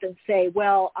laugh and say,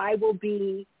 well, I will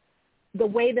be, the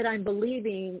way that I'm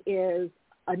believing is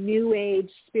a new age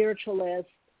spiritualist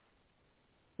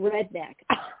redneck.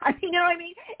 You know what I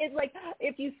mean? It's like,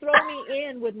 if you throw me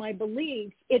in with my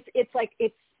beliefs, it's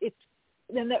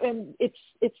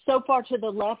so far to the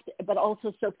left, but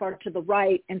also so far to the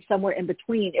right, and somewhere in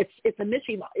between. It's a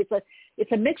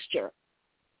mixture.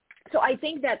 So I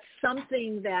think that's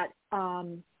something that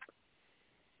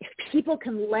if people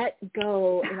can let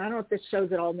go, and I don't know if this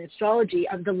shows at all in astrology,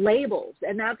 of the labels,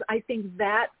 and I think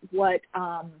that's what,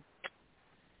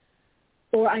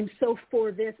 or I'm so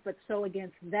for this but so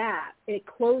against that. It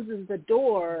closes the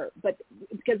door, but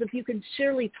because if you can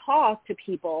surely talk to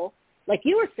people, like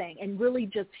you were saying, and really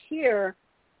just hear,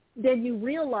 then you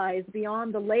realize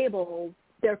beyond the labels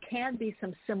there can be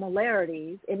some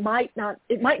similarities. It might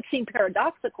seem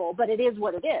paradoxical, but it is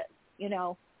what it is, you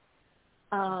know.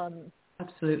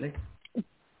 Absolutely.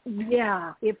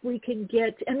 Yeah, if we can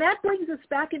get, and that brings us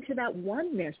back into that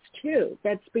oneness too,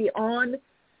 that's beyond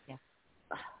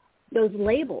those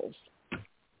labels.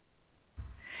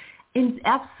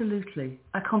 Absolutely.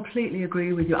 I completely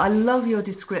agree with you. I love your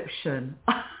description.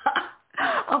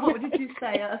 What did you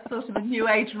say? A sort of a new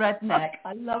age redneck.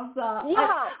 I love that.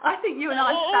 Yeah. I think you and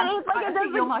I stand. I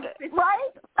think you're my sister. Right?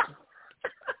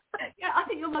 Yeah, I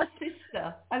think you're my sister.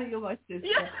 Yeah. I get that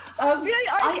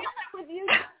with you.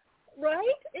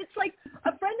 Right? It's like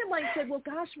a friend of mine said, well,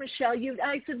 gosh, Michelle,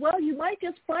 I said, well, you might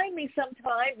just find me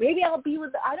sometime. Maybe I'll be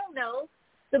with, I don't know,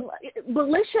 the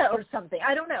militia or something.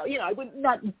 I don't know. You know, I would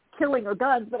not killing or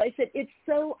guns, but I said, it's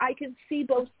so I can see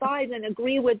both sides and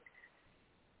agree with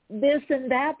this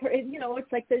and that. You know,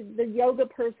 it's like the yoga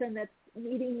person that's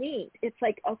eating meat. It's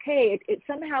like, okay, it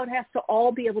somehow it has to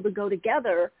all be able to go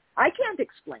together. I can't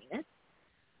explain it.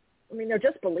 I mean, they're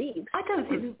just beliefs. I don't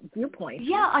think viewpoints.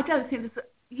 Yeah, I don't think there's.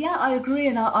 Yeah, I agree,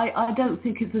 and I don't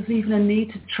think there's even a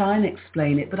need to try and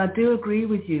explain it. But I do agree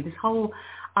with you. This whole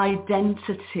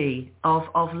identity of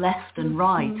left and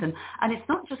right, and it's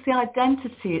not just the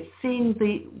identity. It's seeing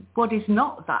what is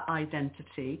not that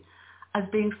identity as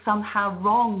being somehow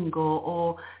wrong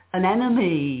or an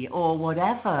enemy or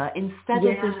whatever, instead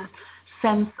of this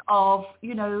sense of,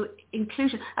 you know,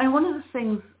 inclusion. And one of the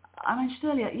things I mentioned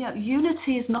earlier, you know,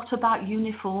 unity is not about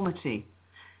uniformity.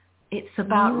 It's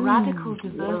about radical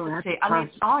diversity. I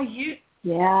mean,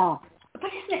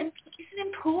 but isn't it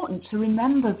important to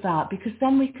remember that? Because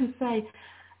then we can say,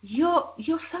 you're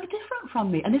so different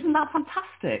from me, and isn't that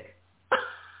fantastic?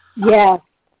 Yeah.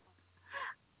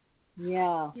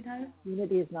 Yeah. You know,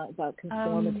 unity is not about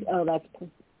conformity.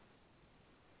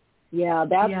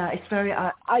 It's very.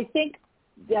 I think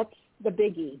that's the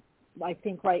biggie. I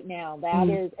think right now that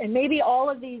is, and maybe all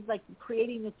of these, like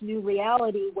creating this new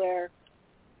reality where,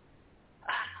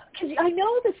 because I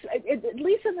know this, at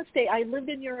least in the States, I lived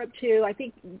in Europe too. I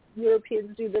think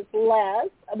Europeans do this less.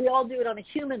 We all do it on a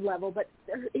human level, but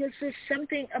there is just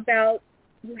something about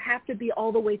you have to be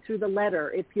all the way through the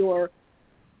letter if you're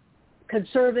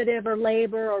conservative or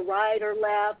labor or right or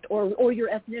left or your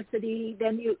ethnicity.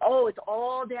 Then it's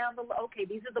all down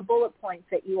these are the bullet points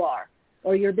that you are.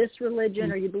 Or you're this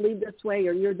religion, or you believe this way,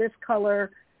 or you're this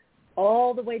color,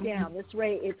 all the way down this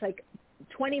rate. It's like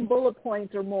 20 bullet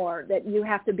points or more that you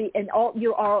have to be, and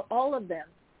you are all of them.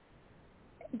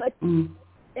 But and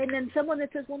then someone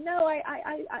that says, well, no,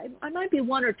 I might be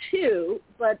one or two,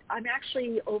 but I'm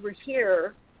actually over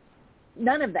here,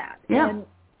 none of that. Yeah. And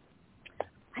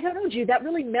I don't know, Jude, that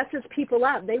really messes people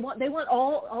up. They want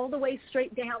all the way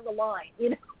straight down the line, you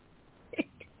know.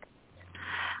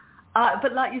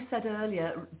 But like you said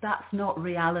earlier, that's not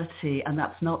reality, and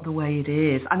that's not the way it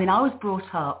is. I mean, I was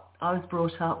brought up as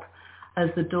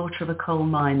the daughter of a coal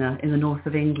miner in the north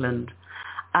of England.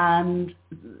 And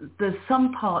there's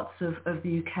some parts of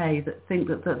the UK that think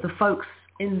that the folks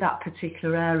in that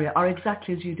particular area are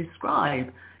exactly as you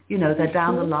describe. You know, they're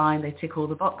down the line, they tick all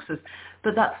the boxes.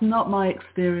 But that's not my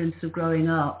experience of growing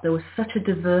up. There was such a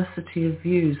diversity of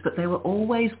views, but they were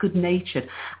always good-natured.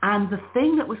 And the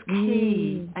thing that was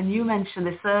key, and you mentioned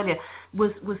this earlier,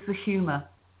 was the humour.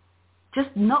 Just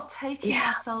not taking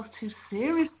ourselves too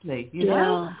seriously, you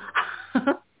know?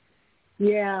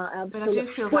 Yeah, absolutely. But I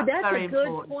do feel that's very a good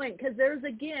important. point, because there's,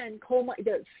 again,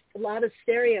 there's a lot of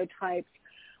stereotypes.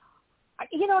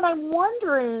 You know, and I'm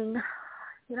wondering,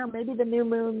 you know, maybe the new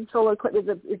moon solar eclipse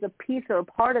is a piece or a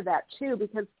part of that too,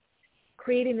 because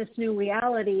creating this new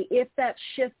reality, if that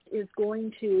shift is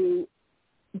going to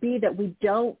be that we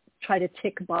don't try to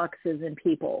tick boxes in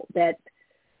people, that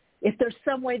if there's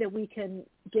some way that we can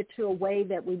get to a way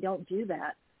that we don't do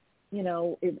that, you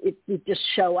know, it just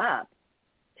show up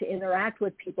to interact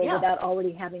with people without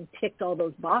already having ticked all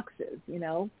those boxes, you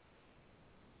know?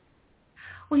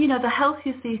 Well, you know, the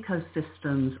healthiest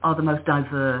ecosystems are the most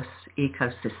diverse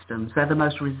ecosystems. They're the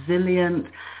most resilient.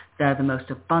 They're the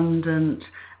most abundant,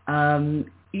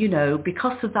 you know,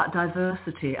 because of that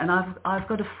diversity. And I've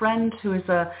got a friend who is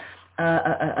a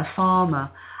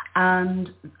farmer, and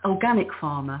organic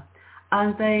farmer,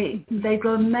 and they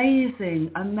grow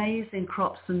amazing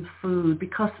crops and food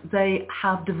because they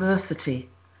have diversity.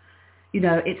 You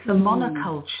know, it's the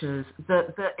monocultures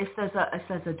that if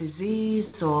there's a disease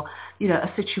or, you know,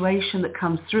 a situation that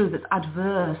comes through that's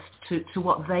adverse to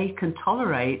what they can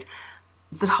tolerate,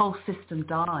 the whole system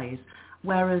dies.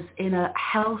 Whereas in a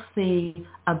healthy,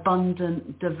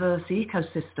 abundant, diverse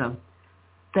ecosystem,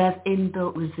 there's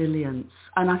inbuilt resilience.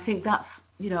 And I think that's,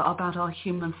 you know, about our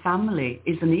human family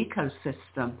is an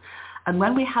ecosystem. And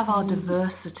when we have our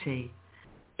diversity,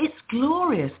 it's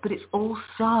glorious, but it's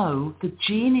also the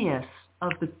genius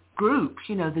of the group,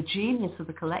 you know, the genius of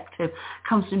the collective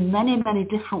comes in many, many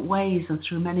different ways and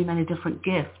through many, many different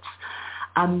gifts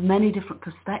and many different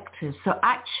perspectives. So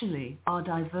actually our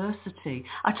diversity,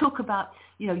 I talk about,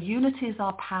 you know, unity is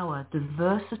our power,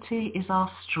 diversity is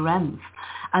our strength,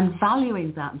 and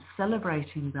valuing that and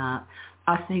celebrating that,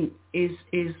 I think is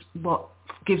what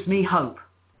gives me hope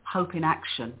in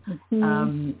action.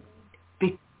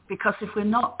 Because if we're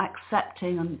not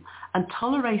accepting and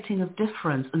tolerating of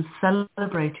difference and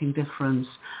celebrating difference,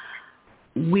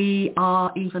 we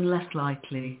are even less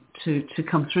likely to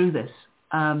come through this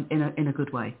in a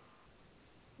good way.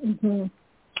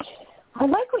 I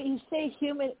like what you say,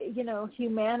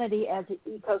 humanity as an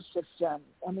ecosystem.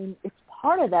 I mean, it's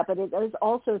part of that, but it is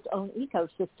also its own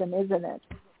ecosystem, isn't it?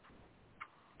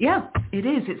 Yeah, it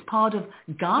is. It's part of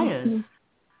Gaia's.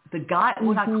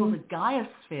 What I call the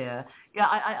Gaia-sphere. Yeah,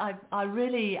 I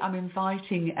really am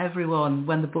inviting everyone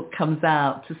when the book comes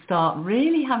out to start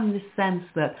really having this sense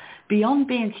that beyond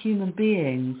being human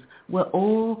beings, we're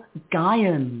all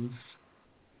Gaians.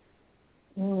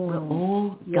 We're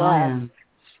all Gaians.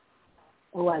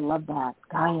 Oh, I love that.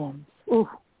 Gaians. Ooh,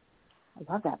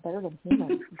 I love that better than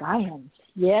humans. Gaians.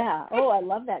 Yeah. Oh, I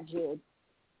love that, Jude.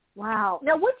 Wow.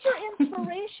 Now, what's your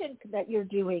inspiration that you're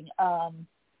doing?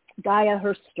 Gaia,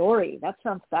 her story. That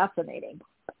sounds fascinating.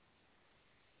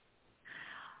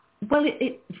 Well,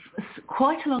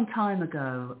 quite a long time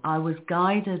ago, I was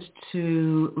guided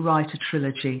to write a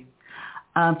trilogy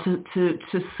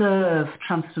to serve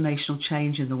transformational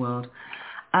change in the world.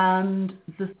 And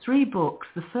the 3 books,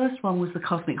 the first one was The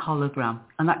Cosmic Hologram,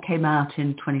 and that came out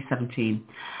in 2017.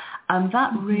 And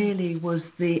that really was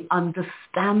the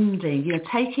understanding, you know,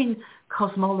 taking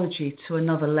cosmology to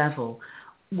another level,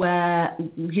 where,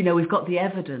 you know, we've got the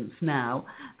evidence now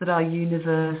that our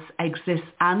universe exists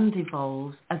and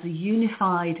evolves as a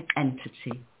unified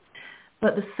entity.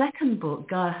 But the second book,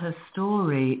 Gaia, her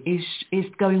story, is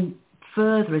going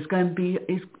further, is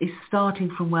starting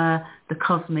from where the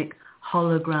cosmic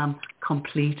hologram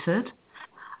completed.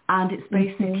 And it's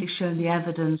basically shown the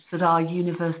evidence that our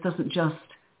universe doesn't just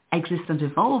exist and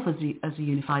evolve as a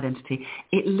unified entity.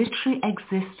 It literally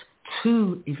exists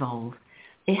to evolve.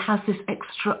 It has this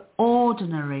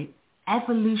extraordinary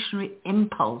evolutionary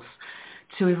impulse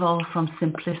to evolve from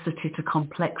simplicity to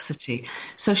complexity.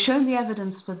 So showing the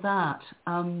evidence for that,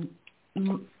 I'm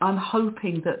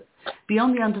hoping that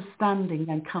beyond the understanding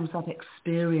then comes that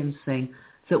experiencing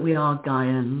that we are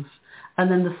Gaians. And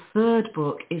then the third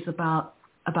book is about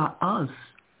us.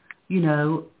 You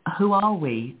know, who are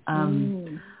we?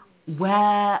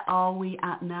 Where are we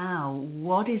at now?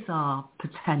 What is our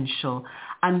potential?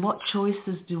 And what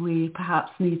choices do we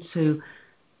perhaps need to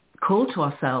call to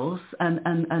ourselves and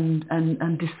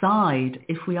decide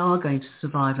if we are going to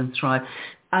survive and thrive.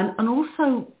 And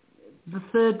also, the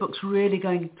third book's really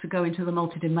going to go into the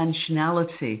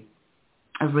multidimensionality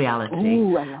of reality.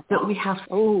 Ooh, I love that we have.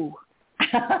 Ooh.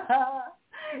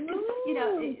 You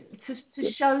know,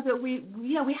 to show that we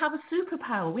have a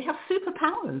superpower. We have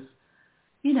superpowers.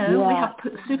 You know, we have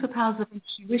superpowers of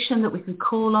intuition that we can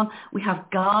call on. We have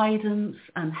guidance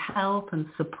and help and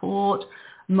support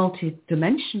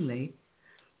multidimensionally.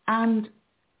 And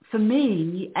for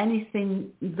me,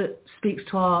 anything that speaks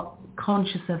to our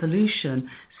conscious evolution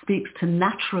speaks to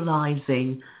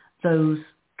naturalizing those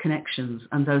connections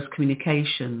and those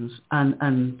communications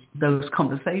and those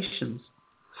conversations.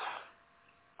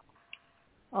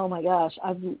 Oh my gosh,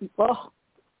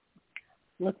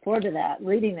 look forward to that,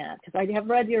 reading that, because I have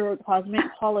read your Cosmic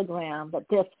Hologram, but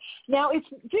this, now it's,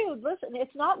 Jude, listen,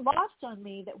 it's not lost on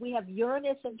me that we have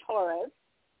Uranus and Taurus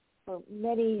for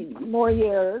many more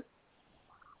years.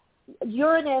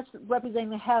 Uranus,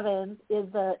 representing the heavens, is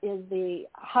the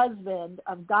husband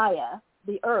of Gaia,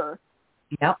 the earth.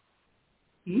 Yep.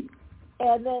 Mm-hmm.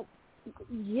 And then,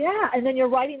 and then you're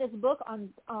writing this book on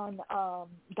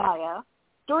Gaia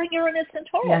during Uranus and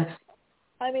Taurus. Yes.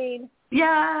 I mean,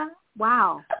 yeah.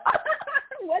 Wow.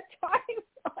 What time?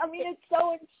 I mean, it's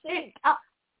so insane.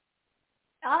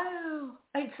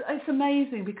 It's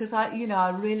amazing because I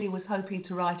really was hoping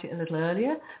to write it a little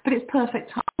earlier, but it's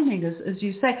perfect timing, as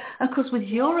you say. And of course, with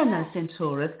Uranus in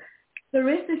Taurus, there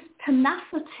is this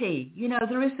tenacity.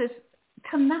 There is this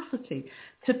tenacity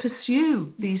to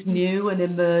pursue these new and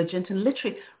emergent and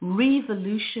literally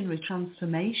revolutionary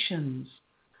transformations.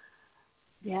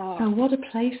 Yeah. So what a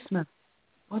placement.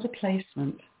 What a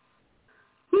placement.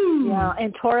 Yeah,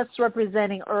 and Taurus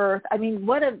representing Earth. I mean,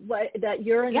 that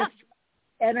Uranus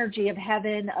energy of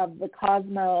heaven, of the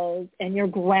cosmos, and you're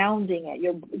grounding it.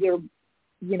 You're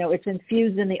it's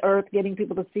infused in the Earth, getting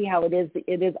people to see how it is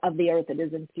of the Earth. It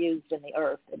is infused in the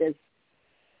Earth. It is,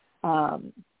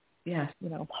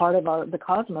 part of the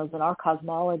cosmos and our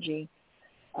cosmology.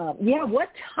 What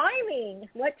timing?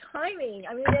 What timing?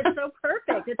 I mean, it's so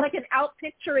perfect. It's like an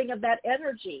outpicturing of that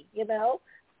energy,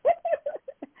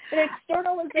 an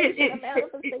externalization, a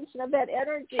manifestation of that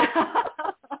energy.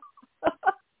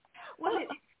 Well,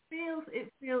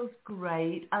 it feels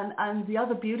great. And the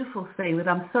other beautiful thing that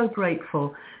I'm so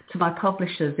grateful to my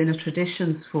publishers, Inner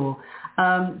Traditions, for,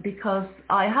 because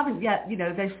I haven't yet,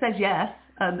 they've said yes,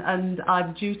 and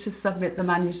I'm due to submit the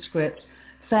manuscript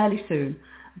fairly soon.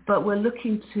 But we're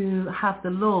looking to have the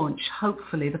launch,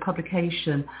 hopefully, the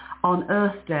publication, on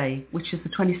Earth Day, which is the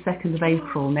 22nd of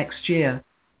April next year.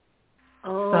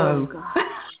 Oh, gosh.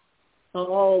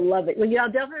 Oh, love it. Well,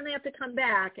 I'll definitely have to come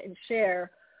back and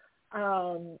share.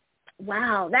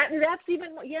 Wow. That's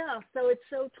even, so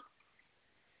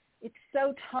it's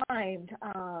so timed,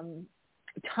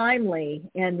 timely,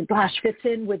 and gosh, fits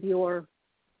in with your,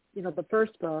 the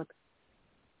first book,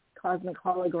 Cosmic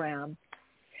Hologram.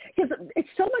 Because it's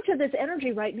so much of this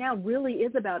energy right now really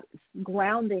is about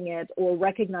grounding it or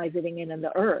recognizing it in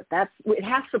the earth. It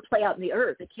has to play out in the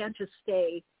earth. It can't just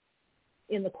stay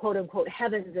in the quote unquote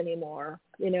heavens anymore,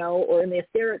 or in the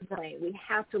etheric plane. We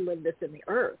have to live this in the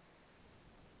earth.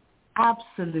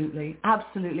 Absolutely,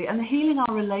 absolutely. And healing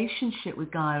our relationship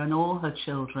with Gaia and all her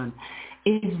children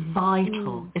is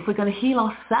vital if we're going to heal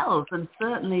ourselves, and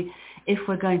certainly if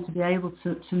we're going to be able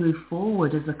to move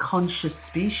forward as a conscious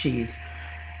species.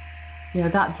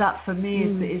 That for me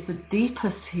is the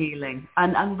deepest healing,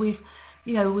 and we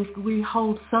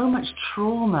hold so much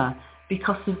trauma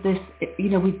because of this.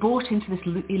 We bought into this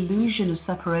illusion of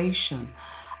separation,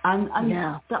 and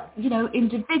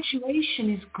individuation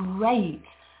is great,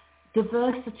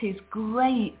 diversity is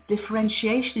great,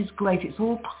 differentiation is great. It's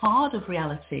all part of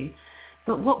reality,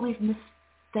 but what we've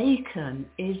mistaken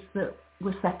is that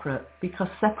we're separate, because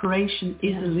separation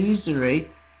is illusory.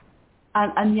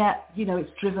 And yet,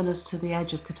 it's driven us to the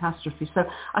edge of catastrophe. So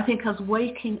I think us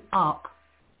waking up,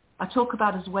 I talk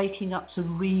about us waking up to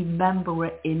remember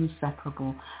we're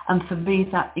inseparable. And for me,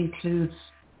 that includes,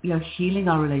 healing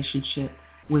our relationship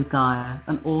with Gaia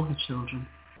and all her children.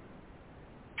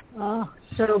 Oh,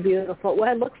 so beautiful. Well,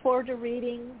 I look forward to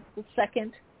reading the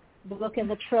second book in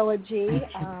the trilogy.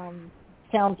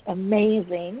 Sounds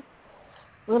amazing.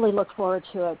 Really look forward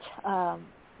to it.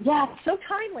 It's so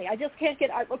timely. I just can't get.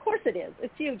 Of course it is.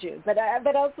 It's you, Jude. But at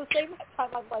the same time,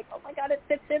 I'm like, oh my God, it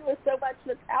fits in with so much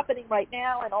that's happening right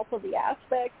now, and also the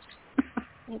aspect.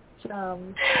 It's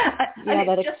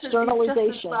that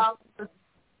externalization.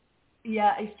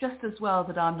 It's just as well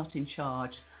that I'm not in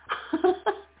charge.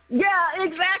 Yeah,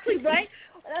 exactly. Right.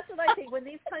 That's what I think. When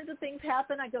these kinds of things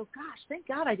happen, I go, gosh, thank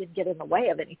God I didn't get in the way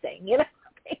of anything.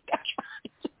 Thank God.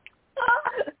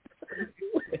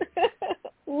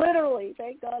 Literally,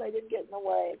 thank God I didn't get in the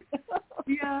way.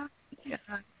 Yeah.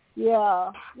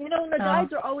 Yeah. You know, the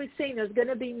guides are always saying there's going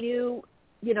to be new,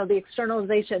 you know, the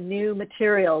externalization, new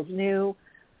materials, new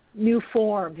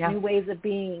forms, new ways of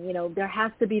being. You know, there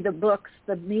has to be the books,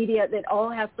 the media, that all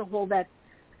has to hold that,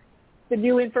 the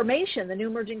new information, the new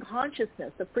emerging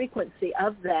consciousness, the frequency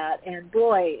of that. And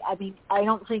boy, I mean, I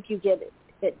don't think you get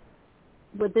it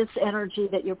with this energy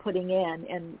that you're putting in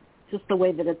and just the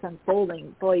way that it's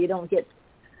unfolding. Boy, you don't get,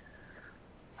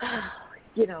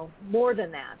 you know, more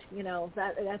than that. You know,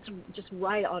 that's just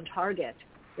right on target.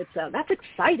 It's that's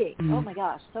exciting. Oh my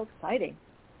gosh, so exciting.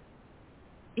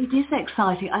 It is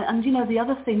exciting. And, you know, the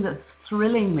other thing that's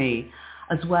thrilling me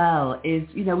as well is,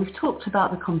 you know, we've talked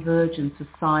about the convergence of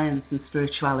science and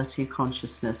spirituality and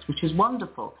consciousness, which is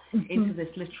wonderful, into this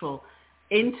literal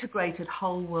integrated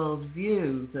whole world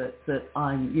view that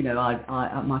I'm, you know,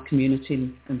 I my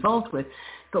community involved with.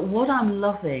 But what I'm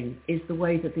loving is the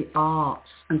way that the arts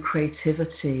and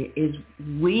creativity is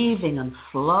weaving and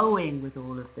flowing with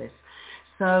all of this.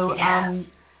 So,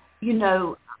 you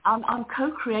know, I'm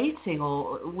co-creating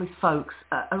with folks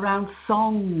around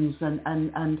songs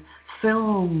and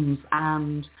films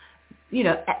and, you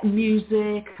know,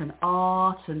 music and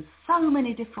art and so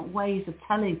many different ways of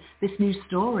telling this new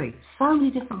story. So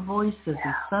many different voices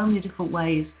and so many different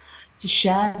ways to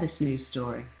share this new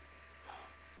story.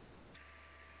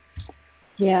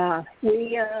 Yeah,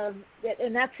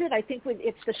 and that's it. I think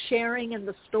it's the sharing and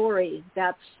the story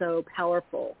that's so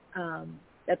powerful.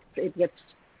 It gets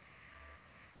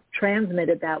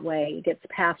transmitted that way. It gets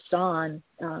passed on.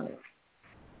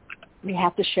 We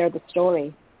have to share the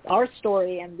story, our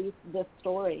story, and this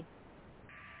story.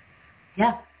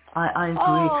 Yeah, I agree.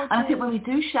 And I think when we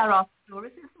do share our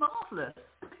stories, it's marvelous.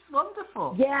 It's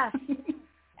wonderful. Yes,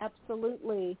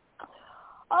 absolutely.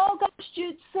 Oh gosh,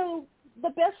 Jude. So the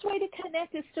best way to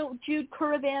connect is still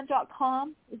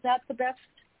JudeCurrivan.com. Is that the best?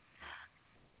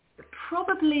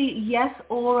 Probably yes,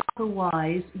 or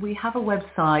otherwise we have a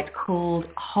website called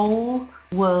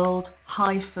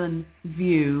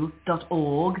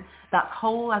wholeworld-view.org. That's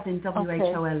whole as in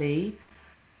W-H-O-L-E,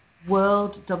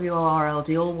 world,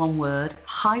 W-O-R-L-D, all one word,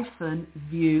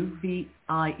 -view,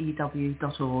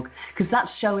 V-I-E-W.org. Because that's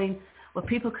showing where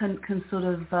people can sort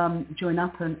of join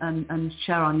up and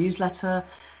share our newsletter.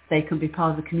 They can be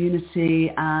part of the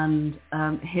community and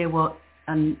hear what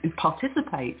and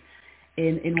participate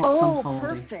in what's unfolding. Oh,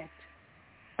 perfect.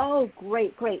 Oh,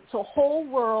 great. So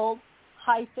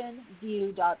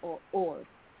wholeworld-view.org.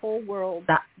 Wholeworld.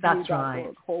 That's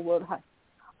right. Whole world.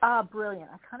 Brilliant.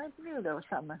 I kind of knew there was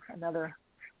another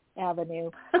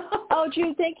avenue. Oh,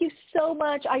 Jude, thank you so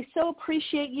much. I so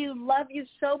appreciate you. Love you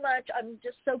so much. I'm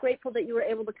just so grateful that you were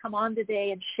able to come on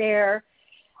today and share.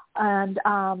 And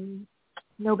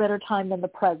no better time than the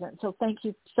present. So thank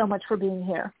you so much for being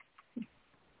here.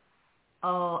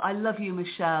 Oh, I love you,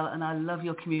 Michelle, and I love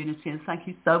your community, and thank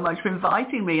you so much for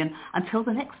inviting me, and until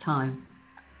the next time.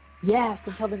 Yes,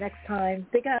 until the next time.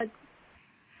 Big hugs.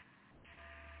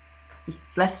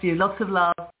 Bless you. Lots of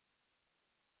love.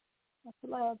 Lots of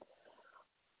love.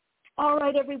 All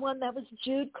right, everyone, that was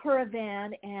Jude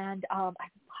Currivan, and I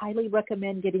highly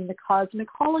recommend getting the Cosmic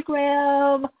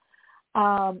Hologram,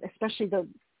 especially the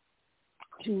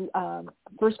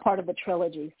first part of the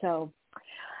trilogy. So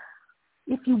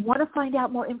if you want to find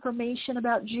out more information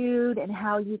about Jude and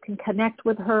how you can connect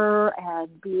with her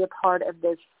and be a part of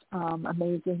this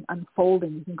amazing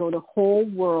unfolding, you can go to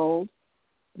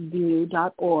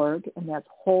wholeworldview.org, and that's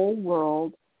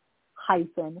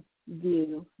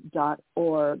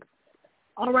wholeworld-view.org.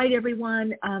 All right,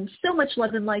 everyone. So much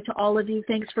love and light to all of you.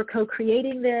 Thanks for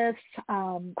co-creating this.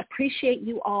 Appreciate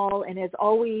you all. And as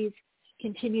always,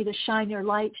 continue to shine your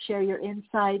light, share your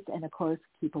insights, and, of course,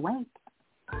 keep awake.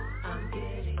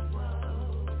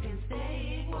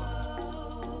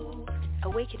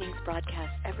 Awakenings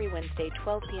broadcasts every Wednesday,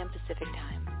 12 p.m. Pacific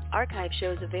Time. Archive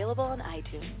shows available on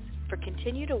iTunes. For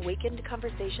continued awakened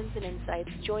conversations and insights,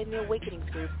 join the Awakenings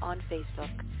group on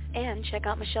Facebook. And check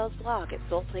out Michelle's blog at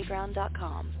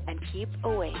soulplayground.com. And keep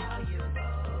awake.